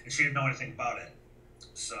did, and she didn't know anything about it.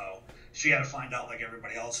 So she had to find out like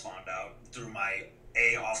everybody else found out through my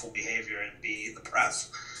A, awful behavior, and B, the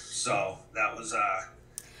press. So that was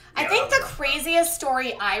I think the craziest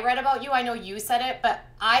story I read about you, I know you said it, but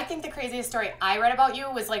I think the craziest story I read about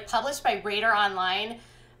you was like published by Radar Online,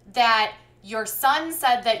 that your son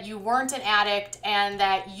said that you weren't an addict and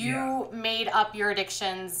that you made up your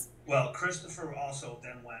addictions. Well, Christopher also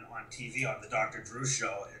then went on TV on the Dr. Drew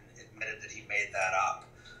show and admitted that he made that up.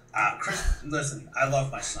 Listen, I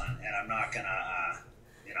love my son, and I'm not going to...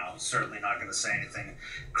 certainly not going to say anything.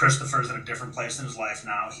 Christopher's in a different place in his life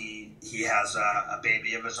now. He has a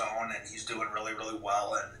baby of his own, and he's doing really, really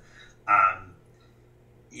well. And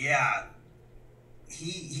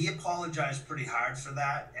he apologized pretty hard for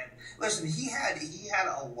that. And listen, he had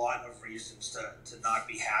a lot of reasons to not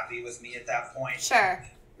be happy with me at that point. Sure.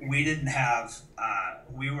 We didn't have.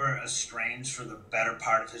 We were estranged for the better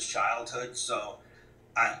part of his childhood, so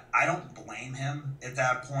I don't blame him at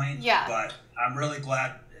that point. Yeah. But I'm really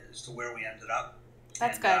glad as to where we ended up.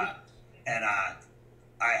 That's good. I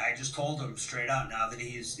just told him straight out now that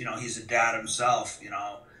he's a dad himself.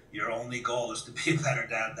 Your only goal is to be a better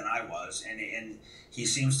dad than I was, and he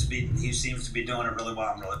seems to be doing it really well.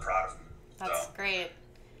 I'm really proud of him. That's great.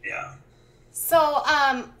 Yeah. So,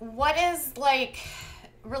 what is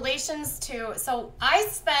relations to? So I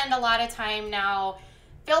spend a lot of time now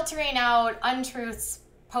filtering out untruths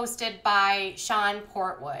posted by Sean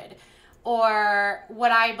Portwood, or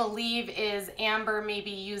what I believe is Amber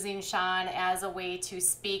maybe using Sean as a way to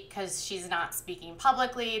speak because she's not speaking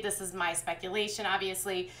publicly. This is my speculation,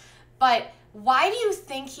 obviously. But why do you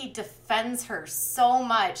think he defends her so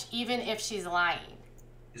much, even if she's lying?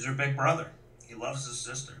 He's her big brother. He loves his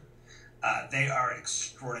sister. They are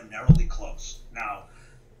extraordinarily close. Now,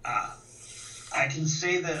 I can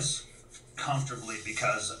say this comfortably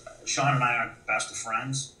because Sean and I aren't best of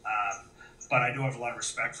friends, but I do have a lot of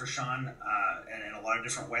respect for Sean in a lot of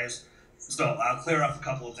different ways. So I'll clear up a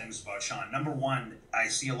couple of things about Sean. Number one, I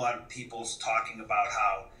see a lot of people talking about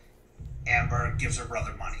how Amber gives her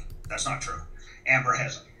brother money. That's not true. Amber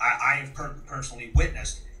has, I have personally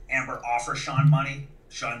witnessed Amber offer Sean money.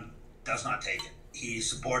 Sean does not take it. He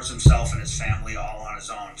supports himself and his family all on his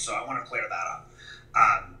own. So I want to clear that up.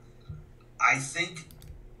 I think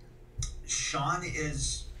Sean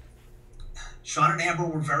and Amber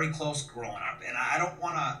were very close growing up, and I don't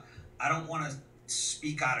want to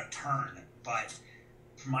speak out of turn, but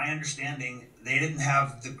from my understanding, they didn't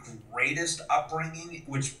have the greatest upbringing,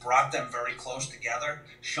 which brought them very close together.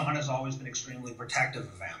 Sean has always been extremely protective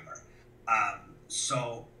of Amber.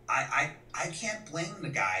 So I can't blame the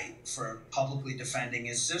guy for publicly defending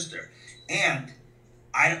his sister. And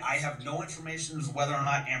I have no information as to whether or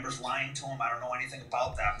not Amber's lying to him. I don't know anything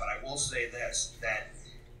about that, but I will say this, that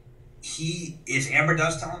if Amber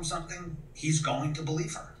does tell him something, he's going to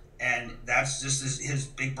believe her. And that's just his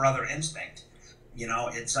big brother instinct.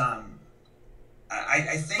 It's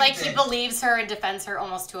I think like he believes her and defends her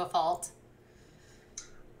almost to a fault.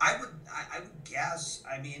 I would guess.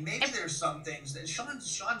 I mean, maybe there's some things that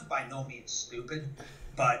Sean's by no means stupid,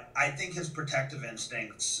 but I think his protective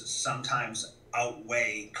instincts sometimes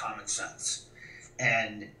outweigh common sense,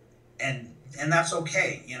 and that's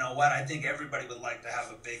okay. You know what? I think everybody would like to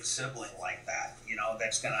have a big sibling like that.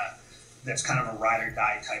 That's kind of a ride or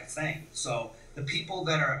die type thing. So the people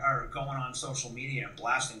that are going on social media and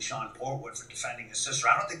blasting Sean Portwood for defending his sister,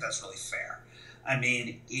 I don't think that's really fair. I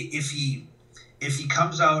mean, if he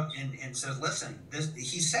comes out and says, listen,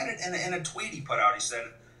 he said it in a tweet he put out. He said,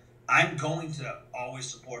 I'm going to always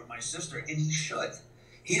support my sister, and he should.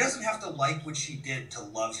 He doesn't have to like what she did to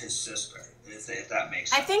love his sister, if that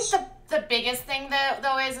makes sense. I think the biggest thing,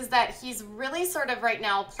 though, is that he's really sort of right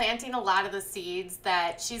now planting a lot of the seeds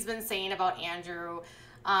that she's been saying about Andrew,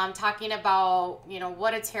 talking about,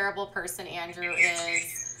 what a terrible person Andrew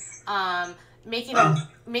is,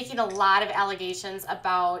 making a lot of allegations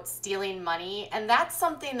about stealing money, and that's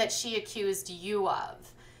something that she accused you of.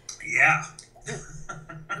 Yeah.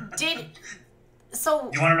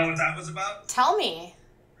 So you want to know what that was about? Tell me.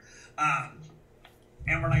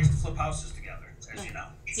 Amber and I used to flip houses together, as you know.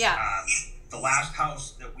 Yeah. The last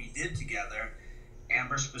house that we did together,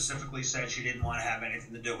 Amber specifically said she didn't want to have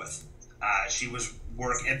anything to do with. She was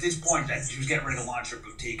at this point that she was getting ready to launch her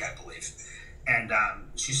boutique, I believe. And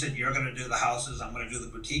she said, "You're going to do the houses, I'm going to do the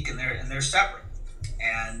boutique, and they're separate."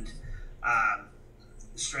 And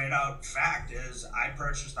straight out fact is, I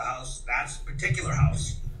purchased the house, that particular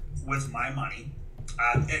house, with my money,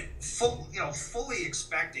 fully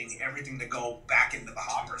expecting everything to go back into the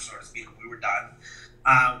hopper, so to speak. We were done.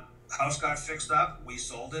 House got fixed up. We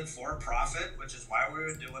sold it for a profit, which is why we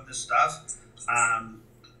were doing this stuff.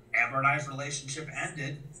 Amber and I's relationship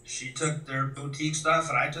ended. She took their boutique stuff,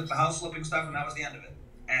 and I took the house flipping stuff, and that was the end of it.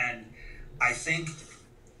 And I think,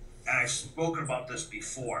 and I've spoken about this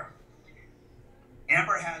before,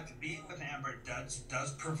 being with Amber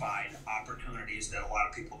does provide opportunities that a lot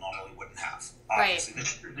of people normally wouldn't have. Obviously,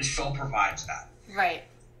 right. The show provides that. Right.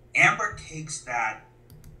 Amber takes that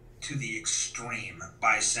to the extreme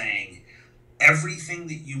by saying, everything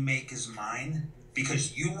that you make is mine,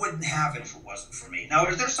 because you wouldn't have it if it wasn't for me. Now,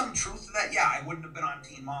 is there some truth to that? Yeah, I wouldn't have been on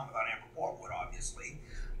Teen Mom without Amber Portwood, obviously.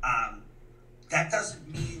 That doesn't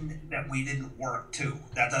mean that we didn't work, too.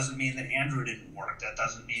 That doesn't mean that Andrew didn't work. That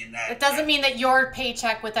doesn't mean that... It doesn't mean that your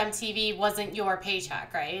paycheck with MTV wasn't your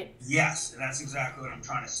paycheck, right? Yes, that's exactly what I'm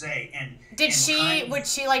trying to say. And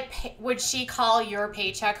would she call your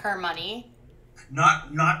paycheck her money?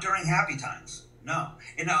 Not during happy times, no.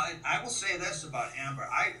 And I will say this about Amber.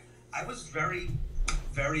 I was very,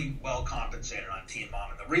 very well compensated on Teen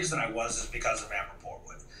Mom. And the reason I was is because of Amber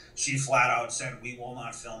Portwood. She flat out said, we will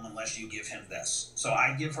not film unless you give him this. So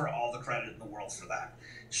I give her all the credit in the world for that.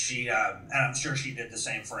 She, and I'm sure she did the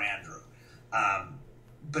same for Andrew.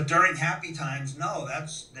 But during happy times, no,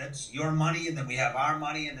 that's your money, and then we have our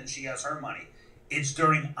money, and then she has her money. It's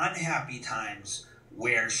during unhappy times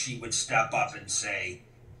where she would step up and say,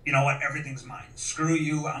 you know what, everything's mine. Screw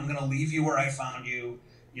you, I'm going to leave you where I found you.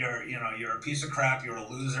 You're a piece of crap. You're a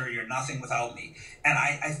loser. You're nothing without me. And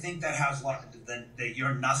I think that has a lot that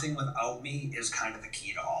you're nothing without me is kind of the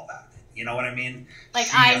key to all that. You know what I mean? Like,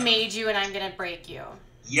 I made you and I'm going to break you.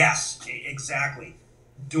 Yes, exactly.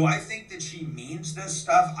 Do I think that she means this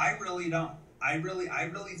stuff? I really don't. I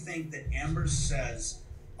really think that Amber says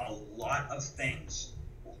a lot of things,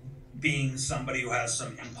 being somebody who has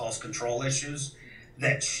some impulse control issues,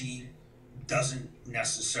 that she doesn't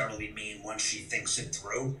necessarily mean once she thinks it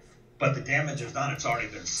through, but the damage is done. It's already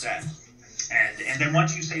been said. And then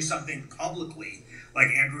once you say something publicly, like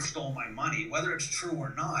Andrew stole my money, whether it's true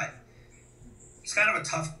or not, it's kind of a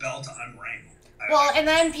tough bell to unring. Well, and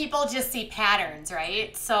then people just see patterns,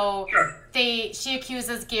 right? So sure. She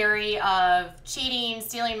accuses Gary of cheating,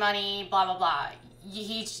 stealing money, blah, blah, blah.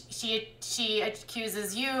 She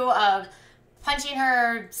accuses you of punching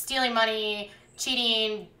her, stealing money,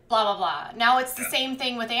 cheating, blah, blah, blah. Now it's the same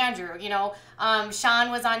thing with Andrew. Sean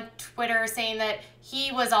was on Twitter saying that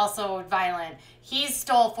he was also violent. He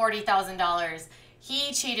stole $40,000.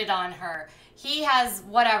 He cheated on her. he has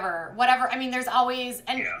whatever. I mean, there's always,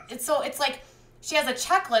 and it's like she has a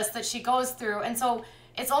checklist that she goes through, and so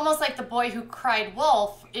it's almost like the boy who cried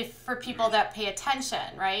wolf, if for people that pay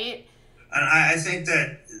attention, right? And I think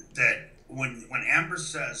that when Amber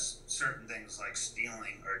says certain things like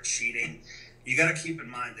stealing or cheating, you got to keep in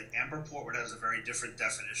mind that Amber Portwood has a very different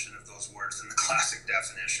definition of those words than the classic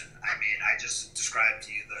definition. I mean, I just described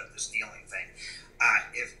to you the stealing thing.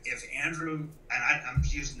 If Andrew, and I'm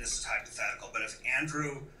using this as hypothetical, but if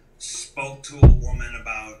Andrew spoke to a woman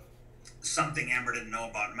about something Amber didn't know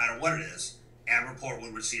about, no matter what it is, Amber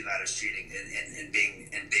Portwood would see that as cheating and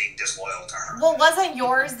being disloyal to her. Well, wasn't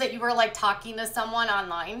yours that you were like talking to someone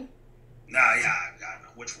online? No, yeah, I don't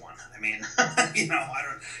know which one. I mean, I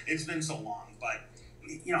don't. It's been so long, but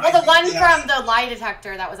Well, the one from the lie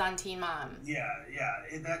detector that was on Teen Mom. Yeah.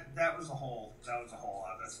 That was a whole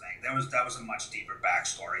other thing. That was a much deeper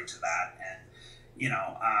backstory to that, and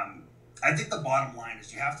I think the bottom line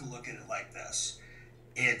is you have to look at it like this.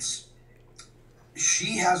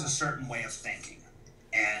 She has a certain way of thinking,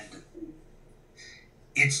 and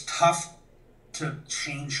it's tough to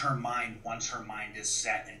change her mind once her mind is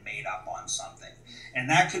set and made up on something. And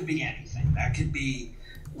that could be anything. That could be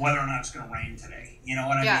whether or not it's going to rain today. You know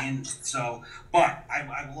what I mean? So, but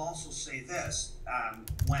I will also say this,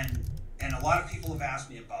 and a lot of people have asked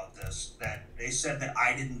me about this, that they said that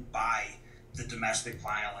I didn't buy the domestic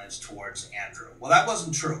violence towards Andrew. Well, that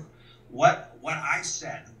wasn't true. What I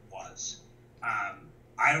said was,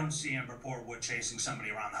 I don't see Amber Portwood chasing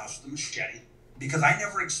somebody around the house with a machete, because I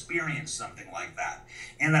never experienced something like that.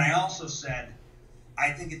 And then I also said,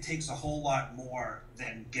 I think it takes a whole lot more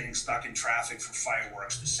than getting stuck in traffic for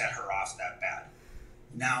fireworks to set her off that bad.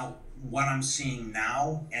 Now, what I'm seeing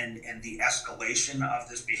now and the escalation of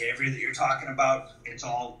this behavior that you're talking about, it's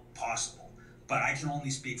all possible. But I can only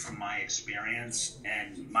speak from my experience.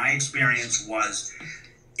 And my experience was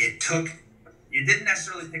it didn't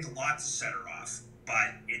necessarily take a lot to set her off,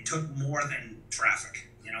 but it took more than traffic.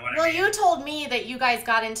 You know what I mean? Well, you told me that you guys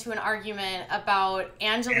got into an argument about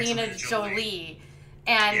Angelina Jolie,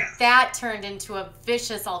 and that turned into a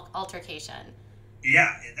vicious altercation.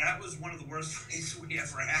 Yeah, that was one of the worst fights we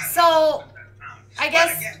ever had. So, I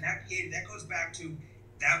guess... But again, that goes back to,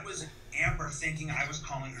 that was Amber thinking I was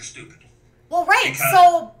calling her stupid. Well, right, because,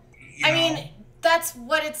 so, I mean, that's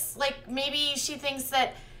what it's like. Maybe she thinks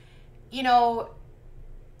that,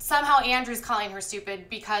 somehow Andrew's calling her stupid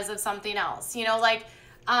because of something else. I don't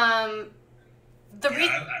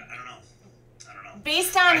know.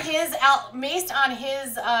 Based on his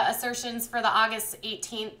assertions for the August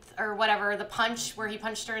 18th or whatever, the punch where she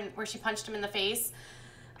punched him in the face,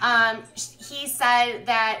 he said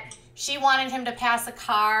that she wanted him to pass a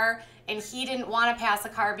car and he didn't want to pass a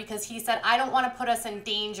car because he said, I don't want to put us in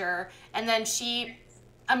danger. And then she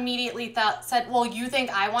immediately said, well, you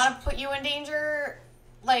think I want to put you in danger?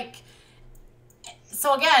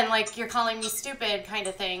 So again, you're calling me stupid kind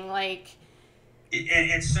of thing,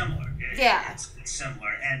 It's similar. It's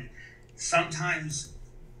similar. And sometimes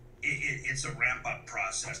it's a ramp-up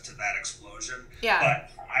process to that explosion. Yeah.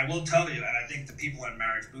 But I will tell you, and I think the people in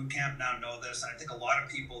Marriage Boot Camp now know this, and I think a lot of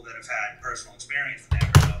people that have had personal experience with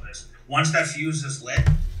Amber know this. Once that fuse is lit,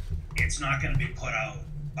 it's not going to be put out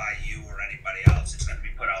by you or anybody else. It's going to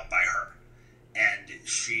be put out by her. And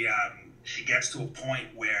she gets to a point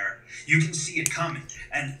where you can see it coming.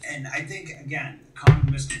 And I think, again, the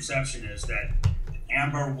common misconception is that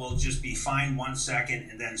Amber will just be fine 1 second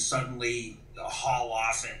and then suddenly haul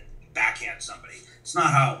off and backhand somebody. It's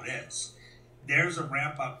not how it is. There's a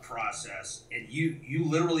ramp-up process, and you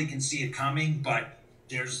literally can see it coming, but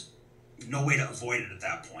there's no way to avoid it at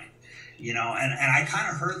that point. And I kind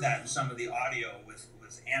of heard that in some of the audio with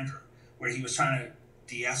Andrew, where he was trying to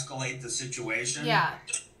de-escalate the situation. Yeah.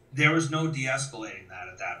 There was no de-escalating that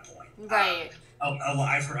at that point. Right.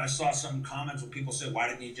 I saw some comments where people said, why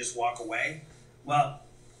didn't you just walk away? Well,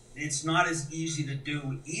 it's not as easy to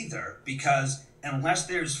do either, because unless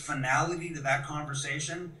there's finality to that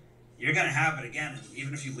conversation, you're going to have it again,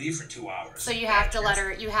 even if you leave for 2 hours. So you have to let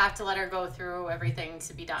her go through everything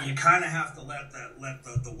to be done. You kind of have to let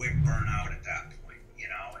the wick burn out at that point,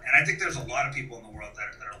 And I think there's a lot of people in the world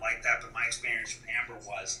that are like that, but my experience with Amber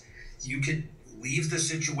was you could leave the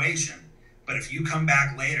situation, but if you come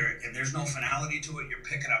back later and there's no finality to it, you're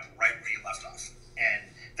picking up right where you left off. And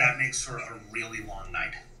that makes for a really long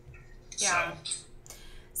night. Yeah.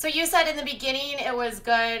 So you said in the beginning it was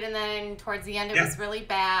good, and then towards the end it was really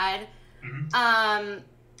bad. Mm-hmm.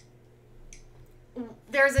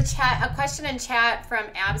 There's a question in chat from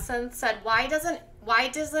Absinthe said, why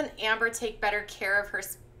doesn't Amber take better care of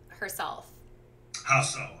herself? How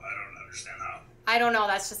so? I don't understand how. I don't know.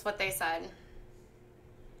 That's just what they said.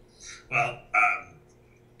 Well,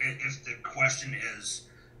 if the question is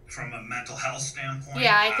from a mental health standpoint,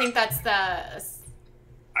 Yeah, I think that's the.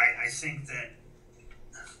 I think that,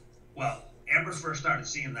 well, Amber first started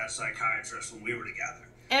seeing that psychiatrist when we were together.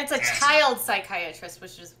 And it's a child psychiatrist,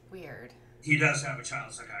 which is weird. He does have a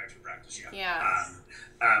child psychiatry practice, yeah.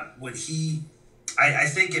 Yeah. When I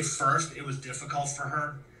think at first it was difficult for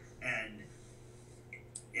her, and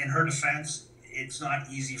in her defense, it's not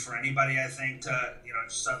easy for anybody, I think, to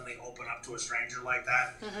just suddenly open up to a stranger like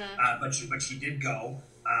that. Mm-hmm. But she did go.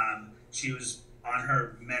 She was on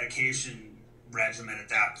her medication regimen at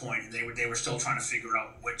that point, and they were still trying to figure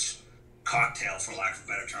out which cocktail, for lack of a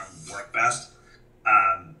better term, worked best.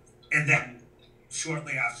 And then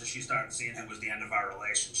shortly after she started seeing him was the end of our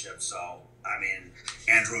relationship. So, I mean,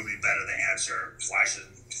 Andrew would be better to answer why she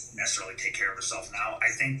doesn't necessarily take care of herself now.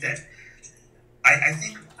 I think that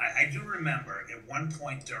I do remember at one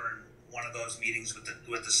point during one of those meetings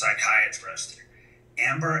with the psychiatrist,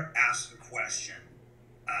 Amber asked a question,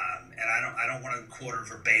 and I don't want to quote her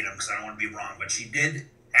verbatim because I don't want to be wrong, but she did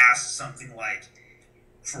ask something like,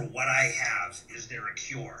 "For what I have, is there a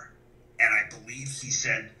cure?" And I believe he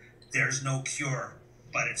said, "There's no cure,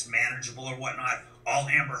 but it's manageable," or whatnot. All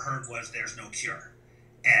Amber heard was, "There's no cure,"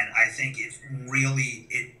 and I think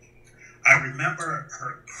I remember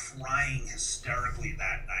her crying hysterically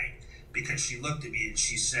that night because she looked at me and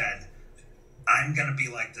she said, "I'm going to be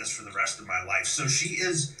like this for the rest of my life." So she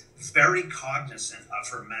is very cognizant of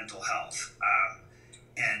her mental health.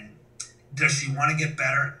 And does she want to get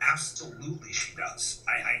better? Absolutely she does.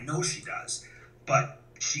 I know she does. But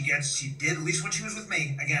she did, at least when she was with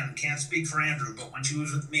me, again, can't speak for Andrew, but when she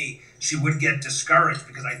was with me, she would get discouraged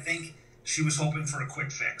because I think she was hoping for a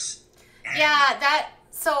quick fix. And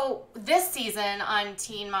so this season on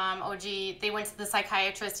Teen Mom OG, they went to the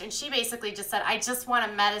psychiatrist and she basically just said, "I just want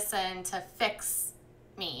a medicine to fix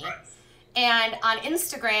me." Right. And on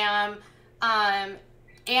Instagram,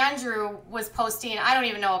 Andrew was posting, I don't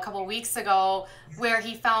even know, a couple weeks ago, where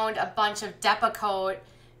he found a bunch of Depakote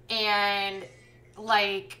and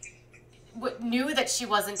knew that she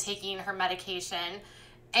wasn't taking her medication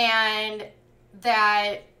and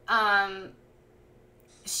that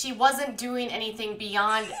she wasn't doing anything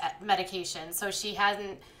beyond medication. So she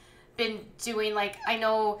hadn't been doing, I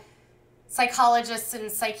know psychologists and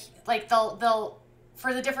they'll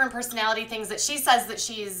for the different personality things that she says that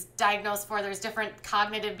she's diagnosed for, there's different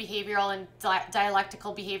cognitive behavioral and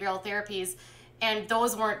dialectical behavioral therapies, and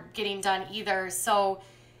those weren't getting done either. So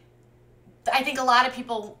I think a lot of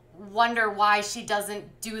people wonder why she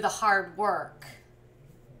doesn't do the hard work.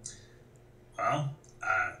 Well,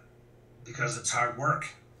 because it's hard work.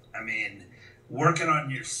 I mean, working on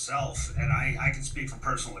yourself, and I can speak from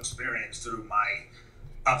personal experience through my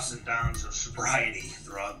ups and downs of sobriety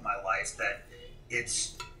throughout my life, that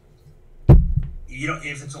if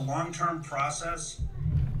it's a long-term process,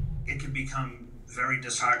 it can become very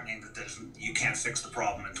disheartening that you can't fix the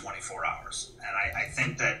problem in 24 hours. And I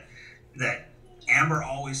think that Amber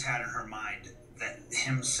always had in her mind that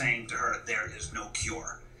him saying to her, "There is no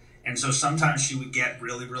cure." And so sometimes she would get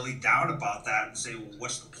really, really down about that and say, "Well,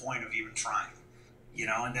 what's the point of even trying?"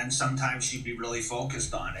 And then sometimes she'd be really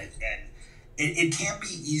focused on it. And it can't be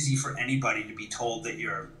easy for anybody to be told that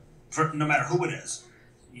no matter who it is,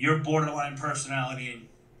 you're borderline personality and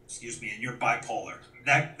you're bipolar.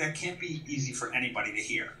 That can't be easy for anybody to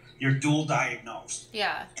hear. You're dual diagnosed.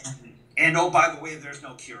 Yeah. And oh, by the way, there's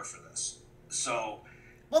no cure for this. So.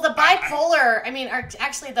 Well, the bipolar,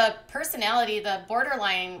 actually the personality, the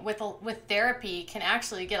borderline with therapy can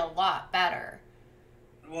actually get a lot better.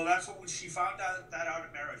 Well, that's what she found out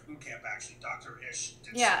at marriage boot camp. Actually, Dr. Ish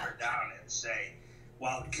did sit her down and say,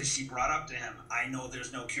 well, because she brought up to him, "I know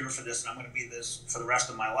there's no cure for this, and I'm going to be this for the rest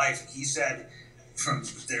of my life." And he said,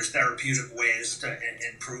 there's therapeutic ways to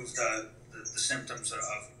improve the symptoms of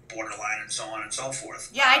borderline and so on and so forth.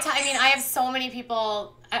 Yeah, I have so many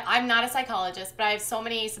people. I'm not a psychologist, but I have so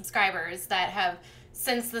many subscribers that have,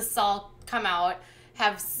 since this all come out,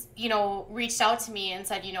 have reached out to me and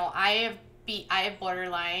said, I have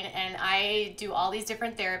borderline and I do all these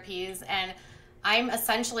different therapies and I'm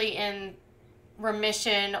essentially in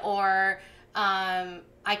remission, or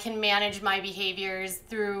I can manage my behaviors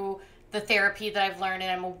through the therapy that I've learned,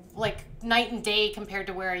 and I'm night and day compared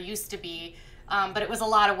to where I used to be. But it was a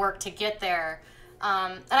lot of work to get there.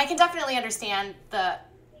 And I can definitely understand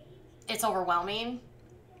it's overwhelming.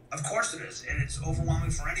 Of course it is. And it's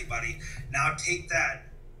overwhelming for anybody. Now take that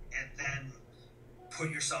and then put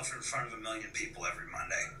yourself in front of 1 million people every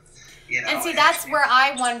Monday. And see, that's where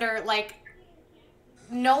I wonder,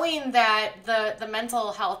 knowing that the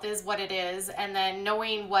mental health is what it is, and then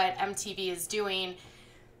knowing what MTV is doing,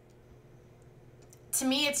 to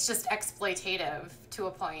me, it's just exploitative to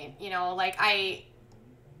a point, like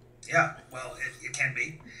Yeah, well, it can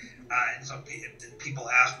be. And so people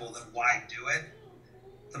ask, well, then why do it?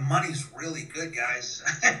 The money's really good, guys.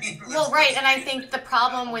 I mean, well, right. And I think the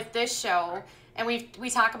problem with this show, and we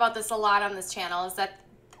talk about this a lot on this channel, is that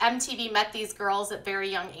MTV met these girls at very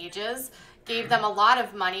young ages, gave them a lot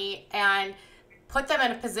of money, and put them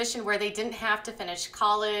in a position where they didn't have to finish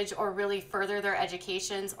college or really further their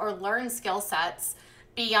educations or learn skill sets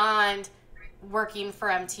beyond working for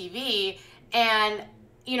MTV. And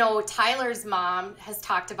Tyler's mom has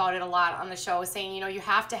talked about it a lot on the show, saying, you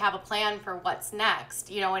have to have a plan for what's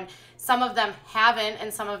next, and some of them haven't,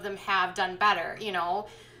 and some of them have done better, Yeah.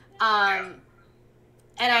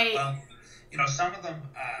 And Well, some of them,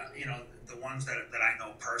 the ones that I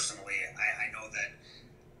know personally, I know that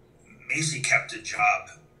Macy kept a job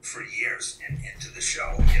for years into the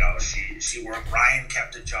show. She worked. Ryan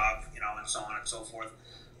kept a job. And so on and so forth.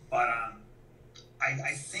 But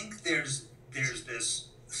I think there's this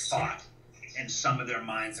thought in some of their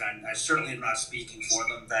minds, and I certainly am not speaking for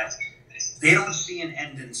them, that they don't see an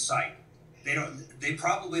end in sight. They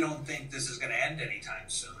probably don't think this is going to end anytime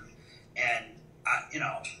soon. And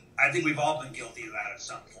I think we've all been guilty of that at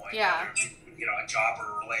some point. Yeah. Whether, a job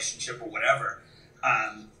or a relationship or whatever.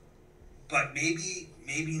 But maybe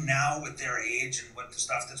now with their age and with the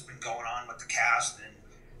stuff that's been going on with the cast, and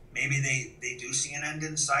maybe they do see an end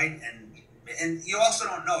in sight. And you also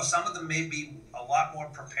don't know. Some of them may be a lot more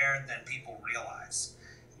prepared than people realize.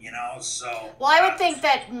 So. Well, I would think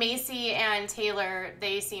that Macy and Taylor,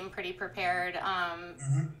 they seem pretty prepared.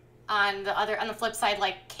 Mm-hmm. On the flip side,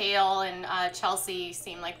 like Kale and Chelsea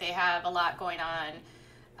seem like they have a lot going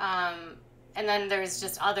on. And then there's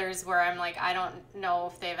just others where I'm like, I don't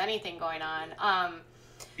know if they have anything going on.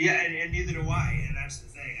 Yeah, and neither do I. And that's the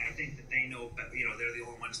thing. I think that they know, they're the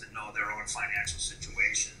only ones that know their own financial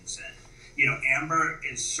situations. And, Amber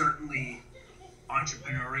is certainly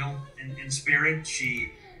entrepreneurial in spirit. She,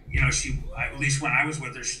 at least when I was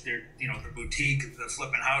with her, the boutique, the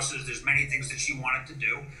flipping houses, there's many things that she wanted to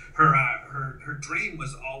do. Her dream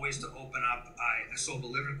was always to open up a sober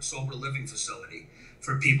living facility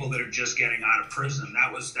for people that are just getting out of prison.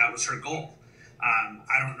 That was her goal.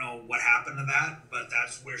 I don't know what happened to that, but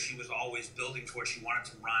that's where she was always building towards. She wanted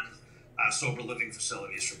to run sober living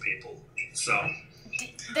facilities for people. So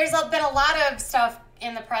there's been a lot of stuff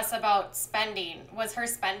in the press about spending. Was her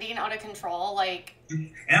spending out of control? Like,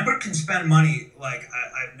 Amber can spend money like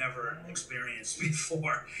I've never experienced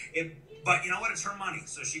before. But you know what? It's her money,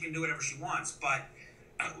 so she can do whatever she wants. But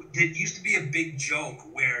it used to be a big joke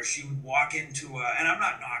where she would walk into and I'm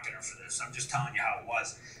not knocking her for this, I'm just telling you how it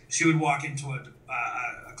was. She would walk into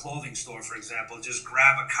a clothing store, for example, just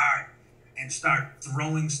grab a cart and start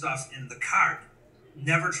throwing stuff in the cart,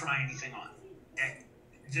 never try anything on.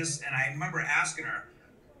 And I remember asking her,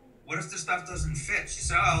 what if the stuff doesn't fit? She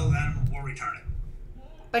said, oh, then we'll return it.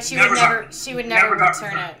 But she would never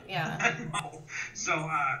return it. Yeah. No. So,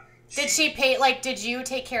 did she pay, like, did you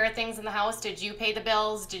take care of things in the house? Did you pay the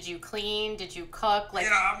bills? Did you clean? Did you cook? Like,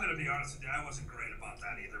 I'm going to be honest with you. I wasn't great about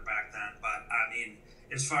that either back then. But, I mean,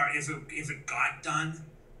 as far if it got done,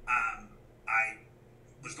 I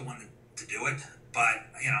was the one to do it. But,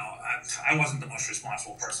 I wasn't the most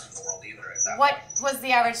responsible person in the world either at that what point. was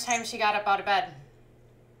the average time she got up out of bed?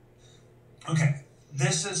 Okay.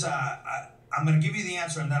 This is, I'm going to give you the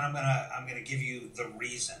answer, and then I'm going to give you the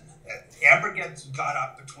reason. Amber got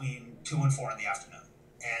up between 2 and 4 in the afternoon,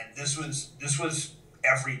 and this was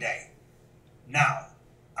every day. Now,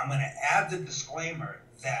 I'm going to add the disclaimer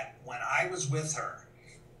that when I was with her,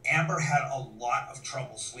 Amber had a lot of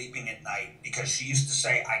trouble sleeping at night because she used to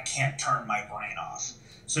say, I can't turn my brain off.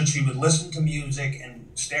 So she would listen to music and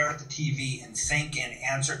stare at the TV and think and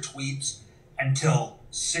answer tweets until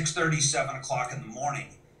 6:30, 7 o'clock in the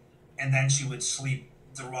morning. And then she would sleep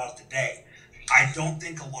throughout the day. I don't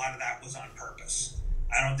think a lot of that was on purpose.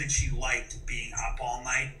 I don't think she liked being up all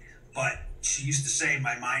night, but she used to say,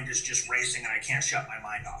 my mind is just racing and I can't shut my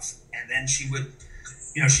mind off. And then she would,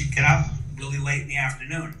 she'd get up really late in the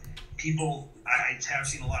afternoon. People, I have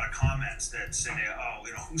seen a lot of comments that say, oh,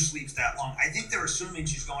 who sleeps that long? I think they're assuming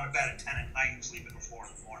she's going to bed at 10 at night and sleeping at 4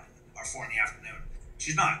 in the morning or 4 in the afternoon.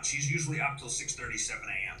 She's not. She's usually up till 6:30, 7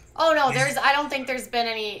 a.m. Oh, no, I don't think there's been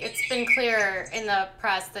any, it's been clear in the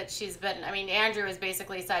press that she's been, Andrew has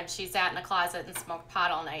basically said she sat in a closet and smoked pot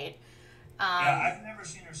all night. Yeah, I've never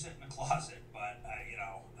seen her sit in a closet, but,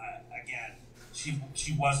 again,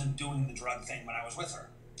 she wasn't doing the drug thing when I was with her.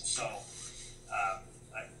 So,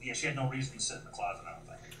 she had no reason to sit in the closet, I don't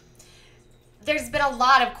think. there's been a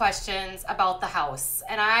lot of questions about the house,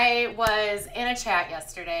 and I was in a chat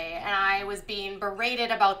yesterday and I was being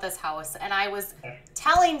berated about this house, and I was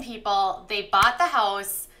telling people they bought the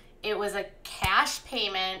house, it was a cash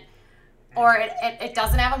payment, or it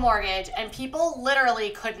doesn't have a mortgage, and people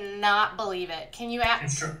literally could not believe it. Can you ask?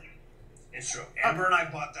 It's true. It's true. Amber and I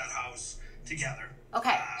bought that house together.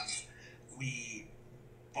 Okay. We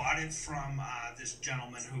bought it from this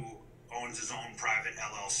gentleman who owns his own private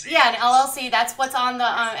LLC. Yeah, an LLC. That's what's on the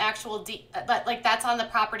actual like that's on the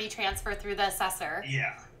property transfer through the assessor.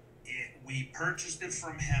 Yeah, we purchased it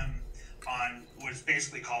from him on what's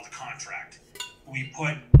basically called a contract. We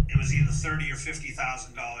put it was either $30,000 or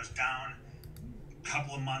 $50,000 down. A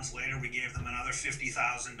couple of months later, we gave them another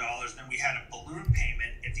 $50,000. Then we had a balloon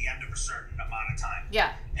payment at the end of a certain amount of time.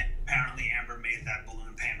 Yeah. And apparently, Amber made that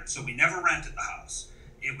balloon payment. So we never rented the house.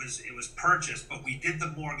 It was purchased, but we did the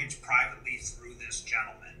mortgage privately through this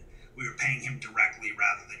gentleman. We were paying him directly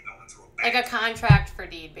rather than going through a bank. Like a contract for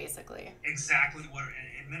deed, basically. Exactly what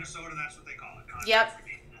in Minnesota, that's what they call it. Contract Yep. for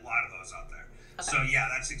deed. A lot of those out there. Okay. So yeah,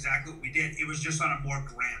 that's exactly what we did. It was just on a more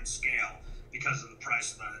grand scale because of the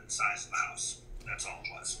price of the size of the house. That's all it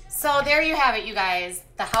was. So there you have it, you guys.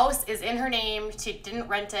 The house is in her name. She didn't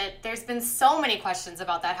rent it. There's been so many questions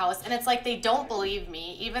about that house, and it's like they don't believe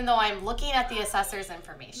me, even though I'm looking at the assessor's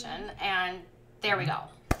information, and there we go.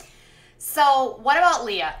 So what about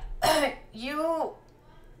Leah? A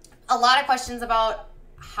lot of questions about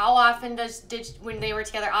how often when they were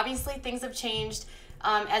together. Obviously, things have changed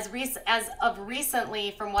as of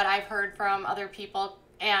recently from what I've heard from other people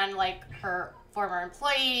and like her former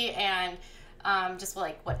employee and just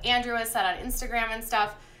like what Andrew has said on Instagram and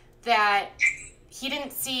stuff, that she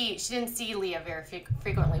didn't see Leah very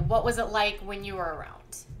frequently. What was it like when you were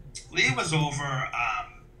around? Leah was over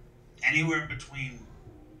anywhere between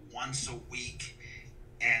once a week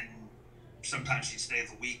and sometimes she'd stay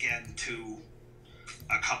the weekend to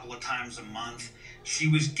a couple of times a month. She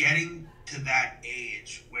was getting to that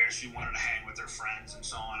age where she wanted to hang with her friends and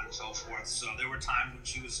so on and so forth. So there were times when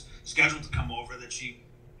she was scheduled to come over that she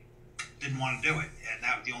didn't want to do it, and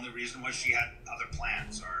that the only reason was she had other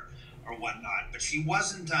plans or whatnot. But she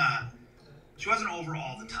wasn't over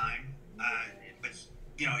all the time. But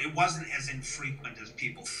you know, it wasn't as infrequent as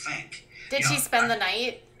people think. Did she spend the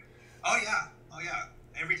night? Oh yeah.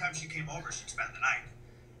 Every time she came over, she'd spend the night.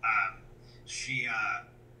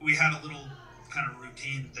 We had a little kind of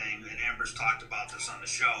routine thing, and Amber's talked about this on the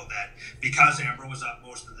show, that because Amber was up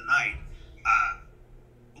most of the night,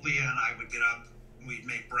 Leah and I would get up, we'd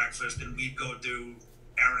make breakfast, and we'd go do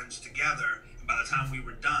errands together. And by the time we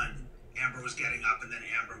were done, Amber was getting up, and then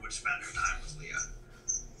Amber would spend her time with Leah.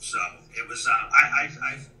 So it was.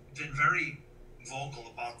 I've been very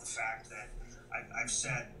vocal about the fact that I've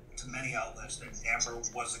said to many outlets that Amber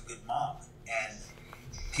was a good mom, and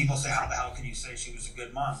people say, "How the hell can you say she was a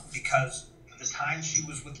good mom?" Because the time she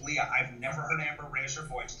was with Leah, I've never heard Amber raise her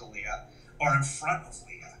voice to Leah or in front of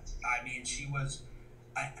Leah. I mean, she was.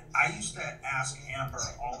 I used to ask Amber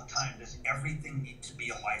all the time, does everything need to be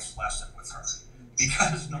a life lesson with her?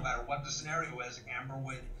 Because no matter what the scenario is, Amber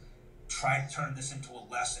would try to turn this into a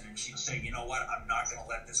lesson, and she'd say, you know what, I'm not going to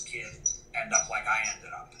let this kid end up like I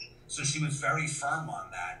ended up. So she was very firm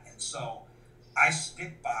on that, and so I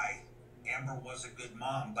stick by Amber was a good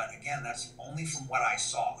mom, but again, that's only from what I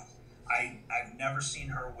saw. I've never seen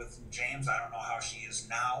her with James. I don't know how she is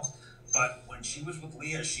now. But when she was with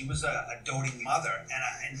Leah, she was a doting mother.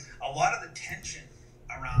 And a lot of the tension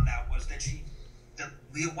around that was that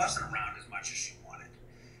Leah wasn't around as much as she wanted.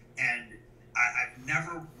 And I've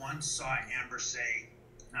never once saw Amber say,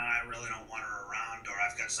 no, I really don't want her around, or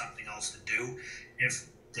I've got something else to do. If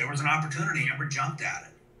there was an opportunity, Amber jumped at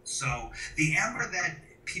it. So the Amber that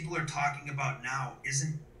people are talking about now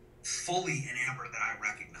isn't fully an Amber that I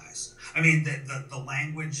recognize. I mean, the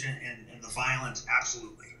language and the violence,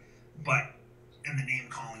 absolutely. But, and the name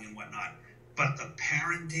calling and whatnot, but the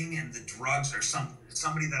parenting and the drugs are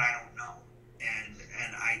somebody that I don't know,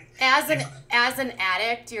 and I as an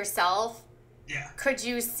addict yourself, yeah, could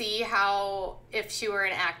you see how if she were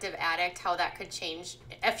an active addict, how that could change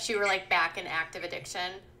if she were like back in active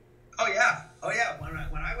addiction? Oh yeah.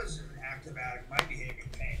 When I was an active addict, my behavior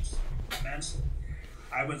changed immensely.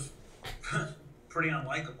 I was pretty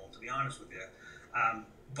unlikable, to be honest with you.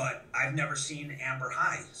 But I've never seen Amber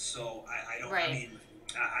high, so I don't. Right. I mean,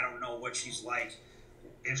 I don't know what she's like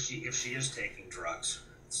if she is taking drugs.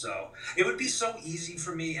 So it would be so easy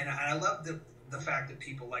for me, and I love the fact that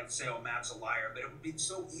people like to say, "Oh, Matt's a liar," but it would be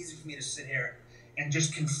so easy for me to sit here and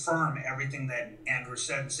just confirm everything that Andrew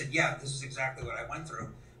said and said, "Yeah, this is exactly what I went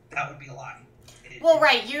through." That would be a lie. Well,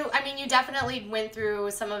 right. You definitely went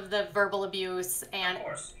through some of the verbal abuse, and Of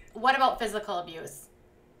course. what about physical abuse?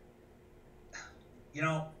 You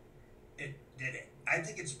know, it did it. I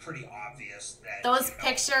think it's pretty obvious that Those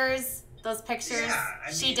pictures,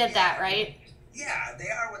 yeah, she did that, right? Yeah, they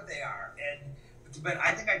are what they are, but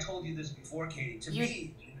I think I told you this before, Katie. To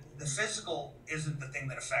me, the physical isn't the thing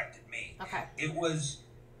that affected me. Okay. It was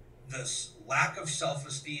this lack of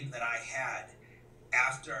self-esteem that I had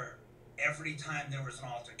after every time there was an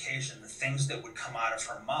altercation, the things that would come out of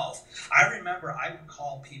her mouth. I remember I would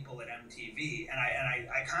call people at MTV, and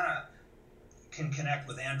I kind of can connect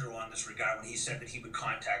with Andrew on this regard when he said that he would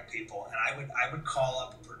contact people, and I would call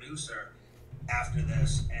up a producer after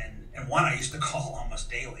this, and one I used to call almost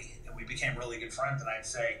daily, and we became really good friends, and I'd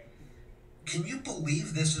say, can you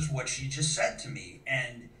believe this is what she just said to me?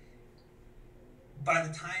 And by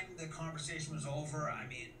the time the conversation was over, I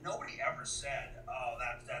mean, nobody ever said, oh,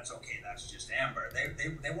 that's okay, that's just Amber.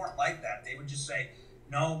 They weren't like that. They would just say,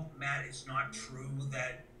 no, Matt, it's not true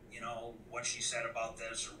that, what she said about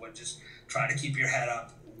this, or what, just try to keep your head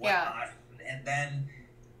up, whatnot. Yeah. And then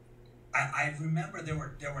I remember there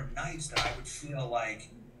were nights that I would feel like,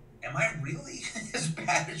 am I really as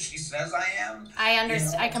bad as she says I am? I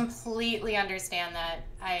understand. I completely understand that.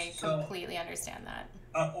 Completely understand that.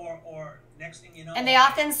 Or next thing you know. And they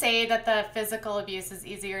often say that the physical abuse is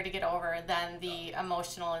easier to get over than the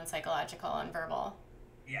emotional and psychological and verbal.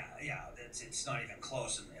 Yeah, it's not even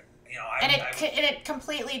close. And it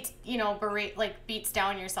completely beats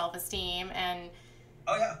down your self-esteem and.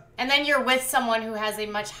 Oh yeah. And then you're with someone who has a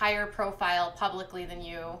much higher profile publicly than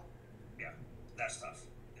you. Yeah, that's tough.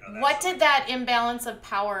 What did that imbalance of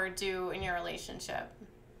power do in your relationship?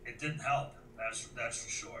 It didn't help. That's for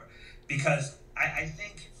sure. Because I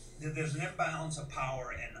think that there's an imbalance of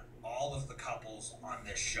power in all of the couples on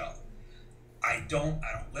this show. I don't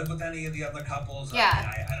live with any of the other couples. Yeah.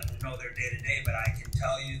 I don't know their day to day, but I can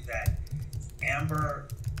tell you that Amber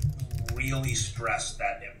really stressed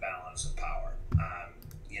that imbalance of power.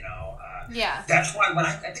 Yeah. That's why when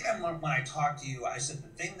I talked to you, I said the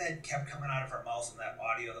thing that kept coming out of her mouth in that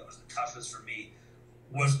audio that was the toughest for me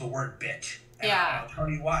was the word bitch. And yeah. I'll tell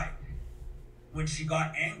you why. When she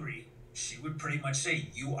got angry, she would pretty much say,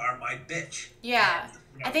 "You are my bitch." Yeah.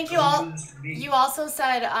 And, I think you also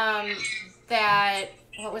said that,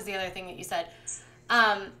 what was the other thing that you said?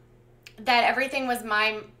 That everything was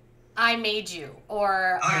I made you,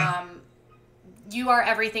 or you are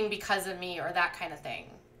everything because of me, or that kind of thing.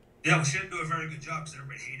 Yeah, well, she didn't do a very good job because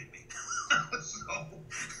everybody hated me. So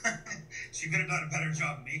she could have done a better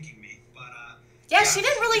job making me. But yeah, she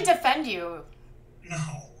didn't really defend you. No.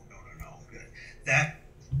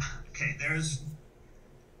 There's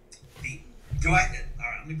the. All right,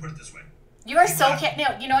 let me put it this way. You are so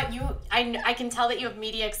no. You know what? I can tell that you have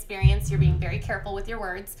media experience. You're being very careful with your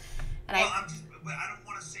words, and but I don't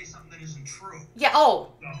want to say something that isn't true. Yeah.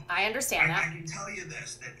 Oh, so, I understand that. I can tell you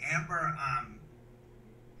this: that Amber.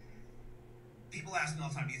 People ask me all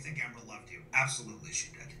the time, "Do you think Amber loved you?" Absolutely, she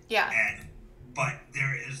did. Yeah. But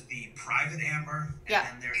there is the private Amber, and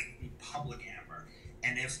then there's the public Amber.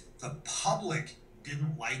 And if the public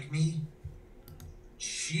didn't like me,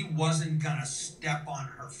 she wasn't gonna step on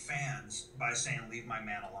her fans by saying, "Leave my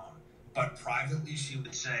man alone." But privately, she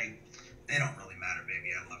would say, "They don't really matter,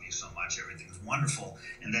 baby. I love you so much. Everything's wonderful."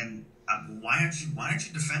 And then, why aren't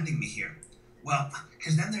you defending me here? Well,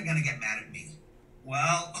 because then they're gonna get mad at me.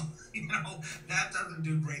 Well, that doesn't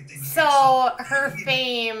do great things. So her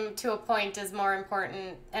fame, to a point, is more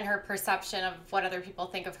important, and her perception of what other people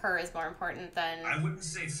think of her is more important than. I wouldn't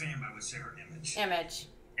say fame. I would say her image. Image.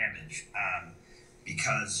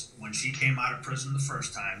 Because when she came out of prison the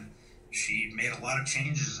first time, she made a lot of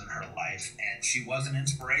changes in her life, and she was an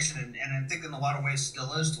inspiration, and I think in a lot of ways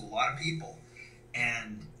still is to a lot of people.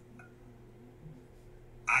 And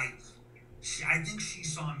I think she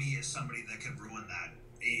saw me as somebody that could ruin that,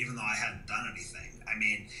 even though I hadn't done anything. I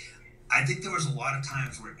mean, I think there was a lot of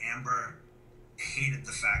times where Amber hated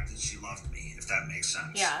the fact that she loved me, if that makes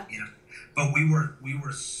sense. Yeah. But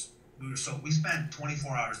we spent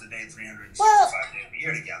 24 hours a day, 365 days a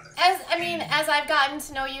year together. As I've gotten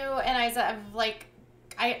to know you, and as I've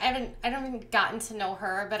I haven't gotten to know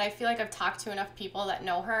her, but I feel like I've talked to enough people that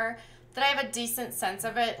know her that I have a decent sense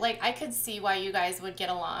of it. Like, I could see why you guys would get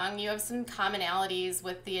along. You have some commonalities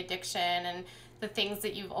with the addiction and the things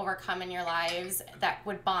that you've overcome in your lives that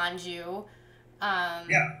would bond you.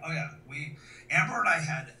 Yeah. Amber and I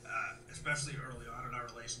had, especially early on in our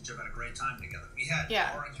relationship, had a great time together. We had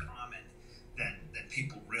more in common than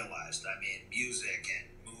people realized. I mean, music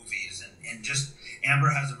and movies and just Amber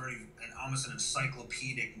has almost an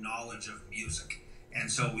encyclopedic knowledge of music. And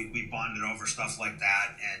so we bonded over stuff like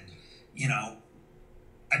that. And, you know,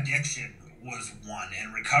 addiction was one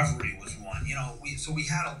and recovery was one. You know, we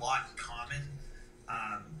had a lot in common.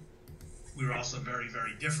 We were also very,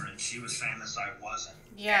 very different. She was famous, I wasn't.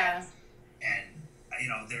 Yeah. And you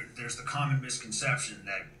know, there's the common misconception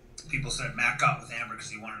that people said Matt got with Amber because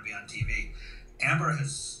he wanted to be on TV. Amber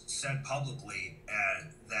has said publicly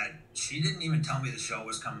that she didn't even tell me the show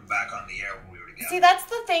was coming back on the air when we were together. See, that's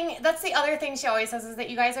the thing. That's the other thing she always says is that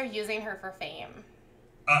you guys are using her for fame.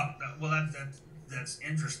 Oh, well, that's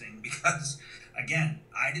interesting because, again,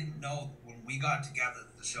 I didn't know when we got together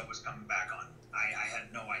that the show was coming back on. I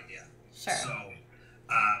had no idea. Sure.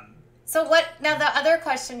 So what, now the other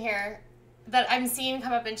question here that I'm seeing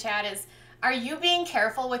come up in chat is, are you being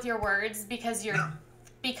careful with your words because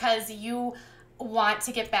because you want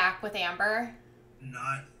to get back with Amber?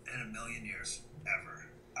 Not in a million years, ever.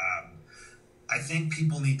 I think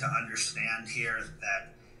people need to understand here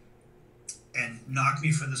that, and knock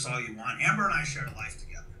me for this all you want, Amber and I shared a life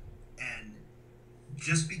together. And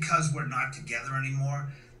just because we're not together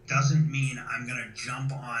anymore doesn't mean I'm going to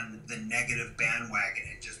jump on the negative bandwagon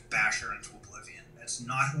and just bash her into oblivion. That's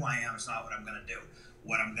not who I am. It's not what I'm going to do.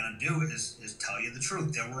 What I'm going to do is tell you the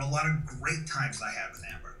truth. There were a lot of great times I had with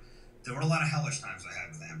Amber. There were a lot of hellish times I had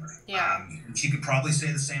with Amber. Yeah. She could probably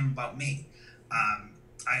say the same about me.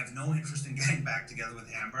 I have no interest in getting back together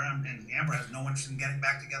with Amber, and Amber has no interest in getting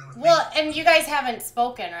back together with me. Well, and you guys haven't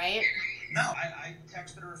spoken, right? No, I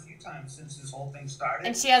texted her a few times since this whole thing started.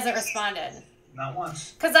 And she hasn't responded. Not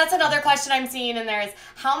once. Because that's another question I'm seeing in there is,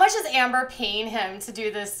 how much is Amber paying him to do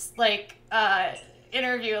this, like,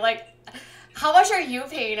 interview? Like, how much are you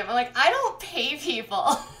paying him? I'm like, I don't pay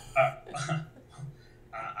people. I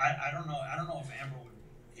don't know. I don't know if Amber would,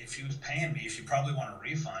 if she was paying me, she'd probably want a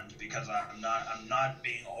refund because I'm not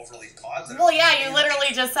being overly positive. Well, yeah, you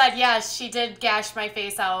literally just said, yes, she did gash my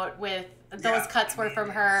face out with, those cuts were from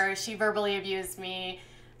her. She verbally abused me.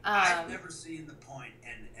 I've never seen the point,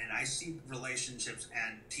 and I see relationships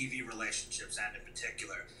and TV relationships, and in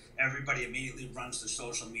particular, everybody immediately runs to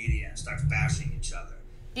social media and starts bashing each other.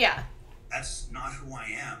 Yeah. That's not who I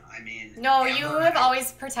am. I mean, no, you have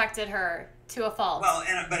always protected her to a fault. Well,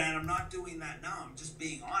 and I'm not doing that now. I'm just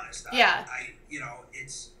being honest. Yeah.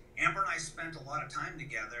 It's Amber and I spent a lot of time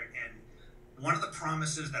together, and one of the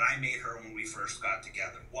promises that I made her when we first got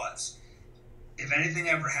together was, if anything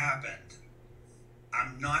ever happened,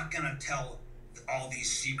 I'm not gonna tell all these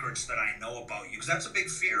secrets that I know about you, because that's a big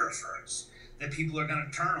fear of hers, that people are gonna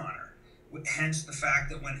turn on her. Hence the fact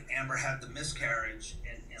that when Amber had the miscarriage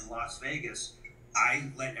in Las Vegas, I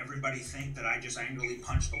let everybody think that I just angrily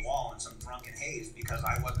punched the wall in some drunken haze because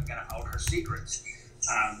I wasn't going to out her secrets.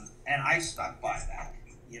 And I stuck by that,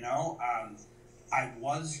 you know. I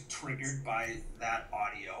was triggered by that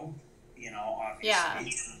audio, you know,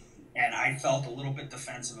 obviously. Yeah. And I felt a little bit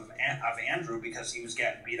defensive of Andrew because he was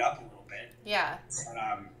getting beat up a little bit. Yeah.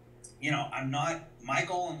 But, you know, my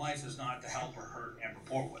goal in life is not to help or hurt Amber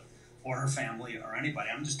Portwood or her family or anybody.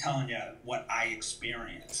 I'm just telling you what I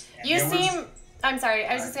experienced. And I'm sorry,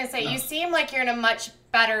 I was just going to say, you seem like you're in a much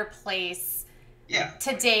better place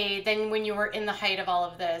today than when you were in the height of all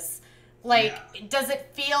of this. Like, does it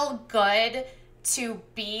feel good to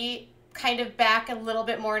be kind of back a little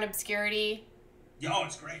bit more in obscurity? Yeah, oh,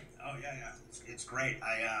 it's great. Oh, yeah. It's great.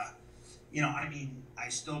 You know, I mean, I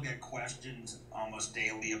still get questions almost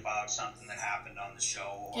daily about something that happened on the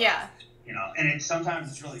show. Or, you know, and sometimes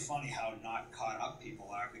it's really funny how not caught up people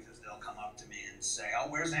are, because they'll come up to me and say, "Oh,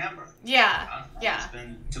 where's Amber?" Yeah, It's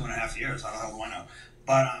been 2.5 years. How the hell do I know?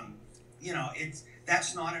 But you know,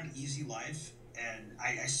 that's not an easy life, and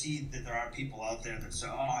I see that there are people out there that say,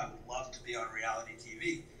 "Oh, I would love to be on reality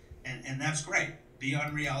TV," and that's great. Be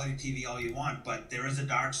on reality TV all you want, but there is a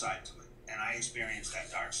dark side to it, and I experienced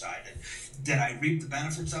that dark side. And did I reap the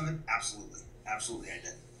benefits of it? Absolutely, I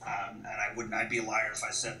did. And I'd be a liar if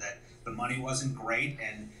I said that the money wasn't great,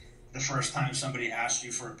 and the first time somebody asks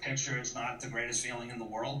you for a picture, it's not the greatest feeling in the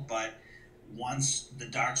world. But once the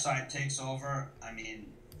dark side takes over, I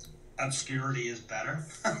mean, obscurity is better.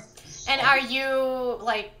 And are you,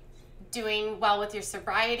 like, doing well with your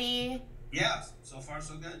sobriety? Yeah, so far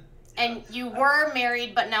so good. And you were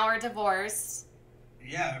married, but now are divorced.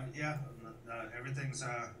 Yeah. Everything's,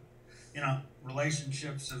 you know,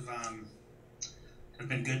 relationships have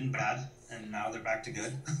been good and bad, and now they're back to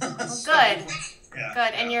good. Well, So, good. Yeah.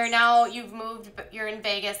 Good. And you've moved, but you're in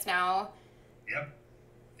Vegas now. Yep.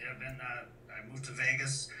 I moved to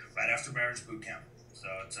Vegas right after marriage boot camp. So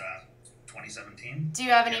it's 2017. Do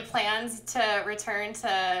you have any plans to return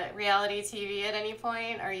to reality TV at any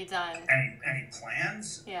point? Or are you done? Any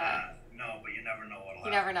plans? Yeah. No, but you never know what'll happen.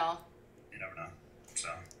 You never know. You never know.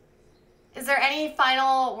 Is there any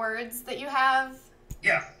final words that you have?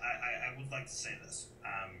 Yeah, I would like to say this.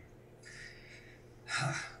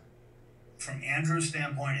 From Andrew's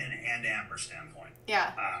standpoint and Amber's standpoint,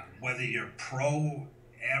 Yeah. whether you're pro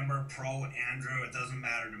Amber, pro Andrew, it doesn't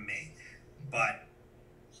matter to me. But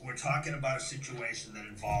we're talking about a situation that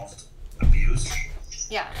involved abuse.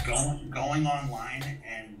 Yeah. Going online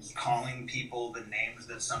and calling people the names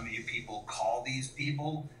that some of you people call these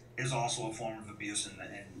people is also a form of abuse, and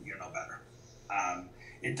you're no better.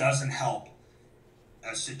 It doesn't help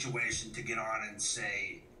a situation to get on and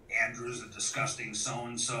say Andrew's a disgusting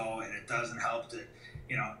so-and-so, and it doesn't help that,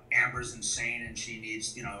 Amber's insane and she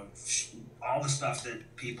needs, all the stuff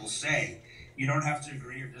that people say. You don't have to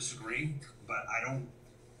agree or disagree, but I don't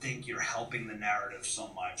think you're helping the narrative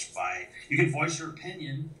so much by, you can voice your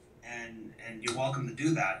opinion and you're welcome to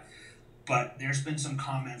do that, but there's been some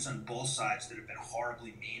comments on both sides that have been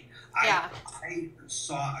horribly mean. Yeah. I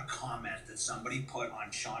saw a comment that somebody put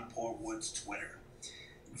on Sean Portwood's Twitter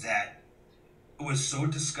that was so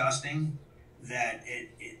disgusting that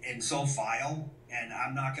it and so vile, and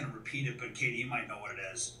I'm not going to repeat it, but Katie, you might know what it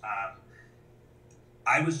is.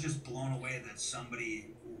 I was just blown away that somebody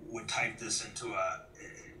would type this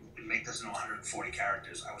make this into 140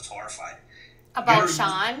 characters. I was horrified. About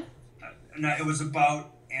Sean? No, it was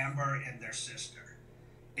about Amber and their sister.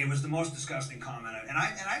 It was the most disgusting comment, and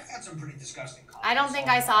I've had some pretty disgusting comments. I don't think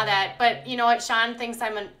I saw that, but you know what? Sean thinks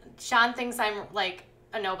I'm like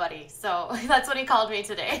a nobody, so that's what he called me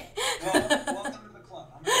today. Well, welcome to the club.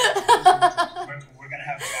 We're gonna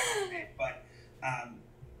have a chat with me, but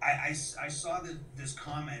I saw this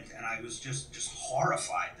comment and I was just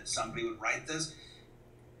horrified that somebody would write this.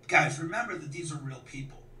 Guys, remember that these are real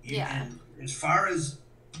people. And as far as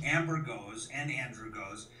Amber goes and Andrew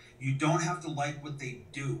goes, you don't have to like what they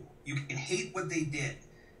do. You can hate what they did.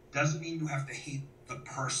 Doesn't mean you have to hate the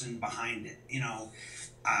person behind it.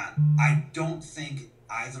 I don't think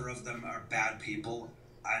either of them are bad people.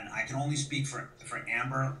 And I can only speak for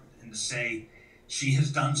Amber and to say she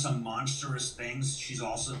has done some monstrous things. She's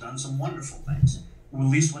also done some wonderful things, at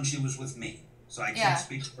least when she was with me. So I can't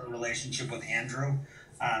speak for a relationship with Andrew.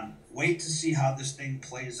 Wait to see how this thing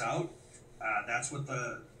plays out. That's what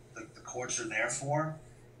the courts are there for.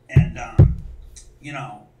 And,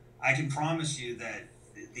 I can promise you that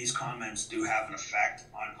these comments do have an effect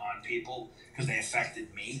on people because they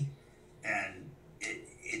affected me. And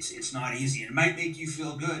it's not easy. It might make you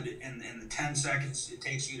feel good in the 10 seconds it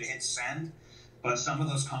takes you to hit send, but some of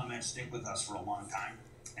those comments stick with us for a long time.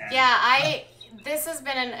 And, this has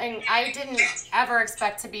been I didn't ever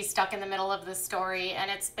expect to be stuck in the middle of this story, and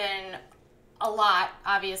it's been a lot,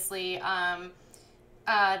 obviously.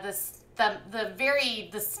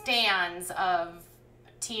 The stands of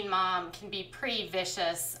Teen Mom can be pretty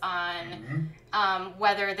vicious on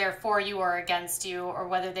whether they're for you or against you, or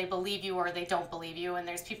whether they believe you or they don't believe you. And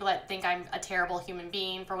there's people that think I'm a terrible human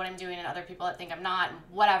being for what I'm doing, and other people that think I'm not,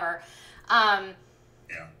 whatever.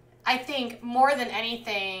 I think more than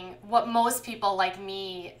anything, what most people like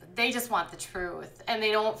me, they just want the truth, and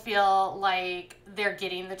they don't feel like they're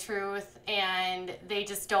getting the truth, and they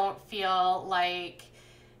just don't feel like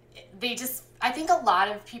I think a lot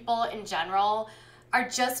of people in general are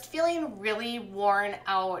just feeling really worn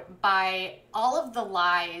out by all of the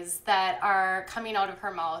lies that are coming out of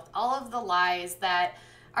her mouth, all of the lies that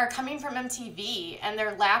are coming from MTV, and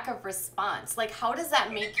their lack of response. Like, how does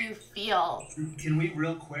that make you feel? Can we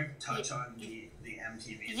real quick touch on the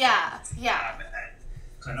MTV thing? Yeah.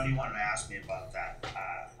 Because I know you wanted to ask me about that.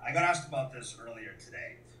 I got asked about this earlier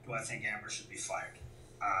today. Do I think Amber should be fired?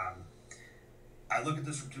 I look at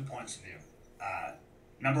this from 2 points of view.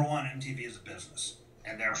 Number one, MTV is a business,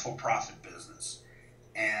 and they're a for-profit business.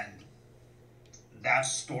 And that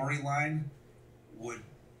storyline would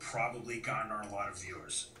probably garner a lot of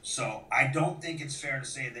viewers. So I don't think it's fair to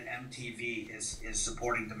say that MTV is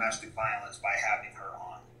supporting domestic violence by having her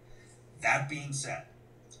on. That being said,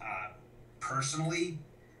 personally,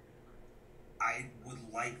 I would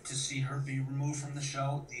like to see her be removed from the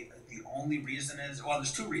show. The only reason is, well,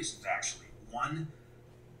 there's two reasons actually. One,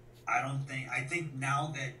 I think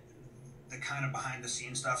now that the kind of behind the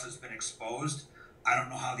scenes stuff has been exposed, I don't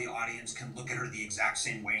know how the audience can look at her the exact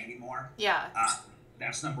same way anymore. Yeah.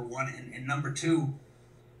 That's number one. And number two,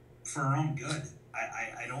 for her own good.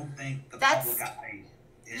 I don't think the public eye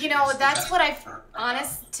is, that's what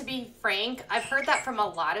to be frank, I've heard that from a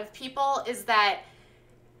lot of people, is that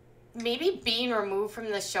maybe being removed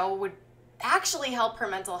from the show would actually help her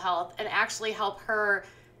mental health and actually help her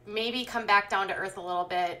maybe come back down to earth a little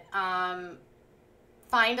bit,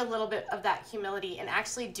 find a little bit of that humility, and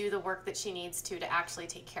actually do the work that she needs to actually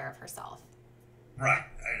take care of herself. Right.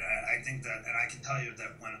 I think that, and I can tell you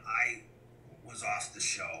that when I was off the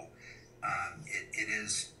show, it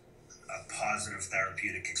is a positive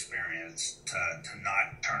therapeutic experience to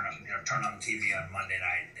not turn on the TV on Monday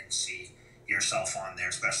night and see yourself on there,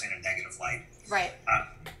 especially in a negative light. Right.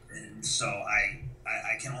 And so I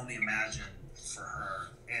can only imagine for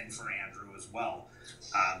her and for Andrew as well.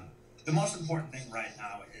 The most important thing right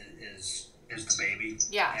now is the baby.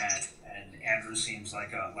 Yeah. And Andrew seems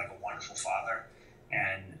like a wonderful father.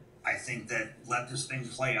 And I think that let this thing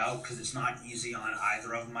play out, because it's not easy on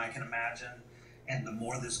either of them, I can imagine. And the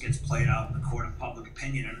more this gets played out in the court of public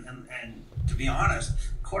opinion, and to be honest,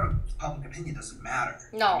 court of public opinion doesn't matter.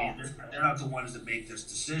 No. I mean, they're not the ones that make this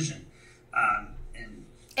decision. And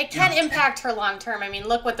it can impact her long term. I mean,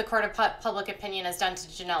 look what the court of public opinion has done to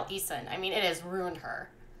Janelle Eason. I mean, it has ruined her.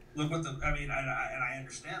 Look what and I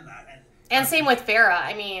understand that. And same with Farrah.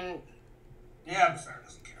 I mean, yeah, but Farrah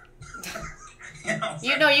doesn't care.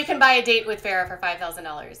 You can buy a date with Farrah for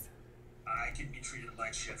 $5,000. I can be treated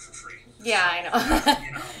like shit for free. Yeah, so, I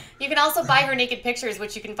know. You can also buy her naked pictures,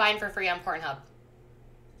 which you can find for free on Pornhub.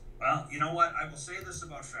 Well, you know what? I will say this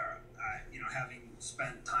about Farrah. Having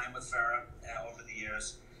spent time with Farrah over the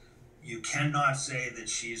years, you cannot say that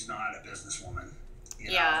she's not a businesswoman.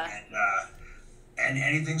 And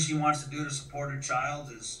anything she wants to do to support her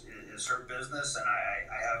child is her business, and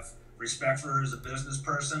I have respect for her as a business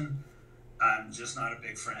person. I'm just not a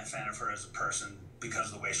big fan of her as a person because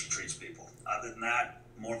of the way she treats people. Other than that,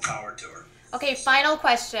 more power to her. Okay, final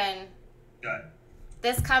question. Good.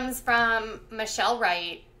 This comes from Michelle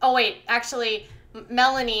Wright. Oh, wait, actually,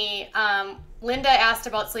 Melanie, Linda asked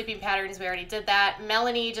about sleeping patterns. We already did that.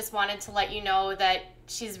 Melanie just wanted to let you know that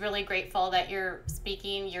she's really grateful that you're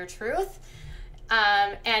speaking your truth.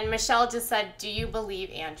 And Michelle just said, do you believe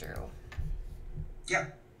Andrew? Yeah,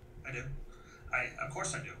 I do. Of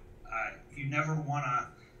course I do. You never want to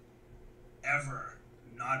ever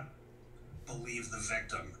not believe the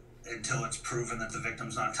victim until it's proven that the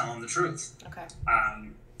victim's not telling the truth. Okay.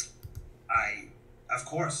 Of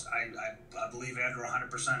course, I believe Andrew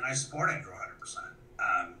 100%, and I support Andrew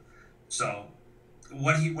 100%. So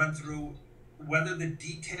what he went through, whether the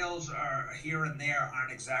details are here and there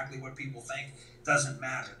aren't exactly what people think, doesn't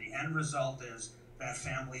matter. The end result is that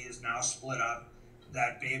family is now split up.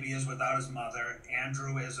 That baby is without his mother.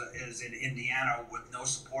 Andrew is in Indiana with no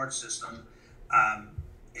support system. I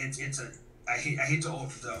hate to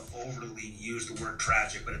overly use the word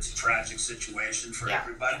tragic, but it's a tragic situation for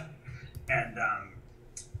everybody. And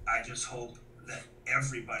I just hope that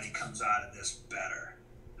everybody comes out of this better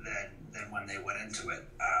than when they went into it.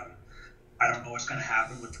 I don't know what's going to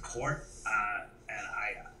happen with the court, and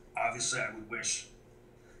I would wish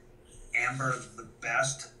Amber the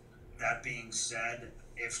best. That being said,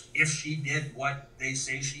 if she did what they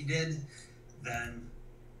say she did, then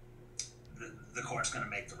the court's going to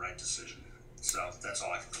make the right decision. So that's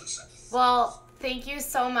all I can really say. Well, thank you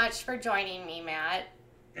so much for joining me, Matt.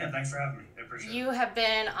 Yeah, thanks for having me. I appreciate it. You have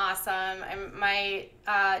been awesome. My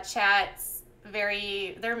chats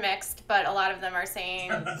they're mixed, but a lot of them are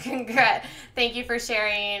saying congrats. Thank you for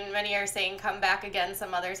sharing. Many are saying come back again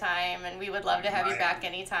some other time, and we would love to have you back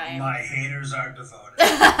anytime. My haters are devoted.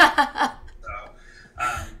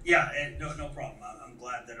 No problem. I'm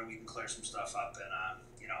glad that we can clear some stuff up, and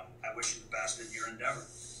I wish you the best in your endeavor.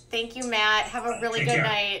 Thank you, Matt. Have a really good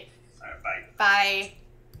night. All right, bye. Bye.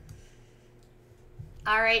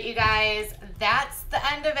 All right, you guys, that's the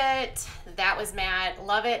end of it. That was Matt.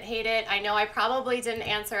 Love it, hate it. I know I probably didn't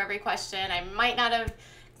answer every question. I might not have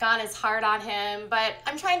gone as hard on him, but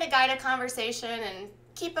I'm trying to guide a conversation and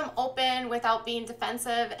keep him open without being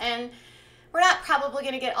defensive. And we're not probably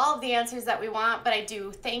going to get all of the answers that we want, but I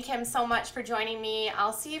do thank him so much for joining me.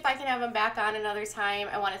 I'll see if I can have him back on another time.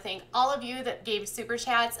 I want to thank all of you that gave super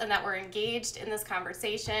chats and that were engaged in this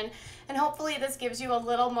conversation. And hopefully this gives you a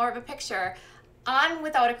little more of a picture. On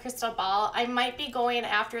Without a Crystal Ball, I might be going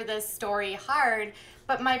after this story hard,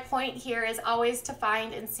 but my point here is always to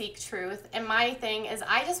find and seek truth. And my thing is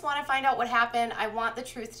I just want to find out what happened. I want the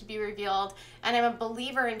truth to be revealed. And I'm a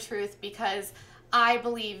believer in truth because I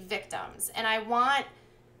believe victims. And I want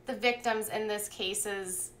the victims in this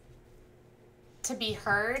cases to be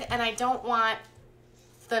heard. And I don't want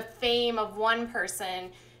the fame of one person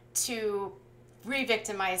to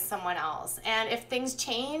re-victimize someone else. And if things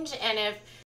change and if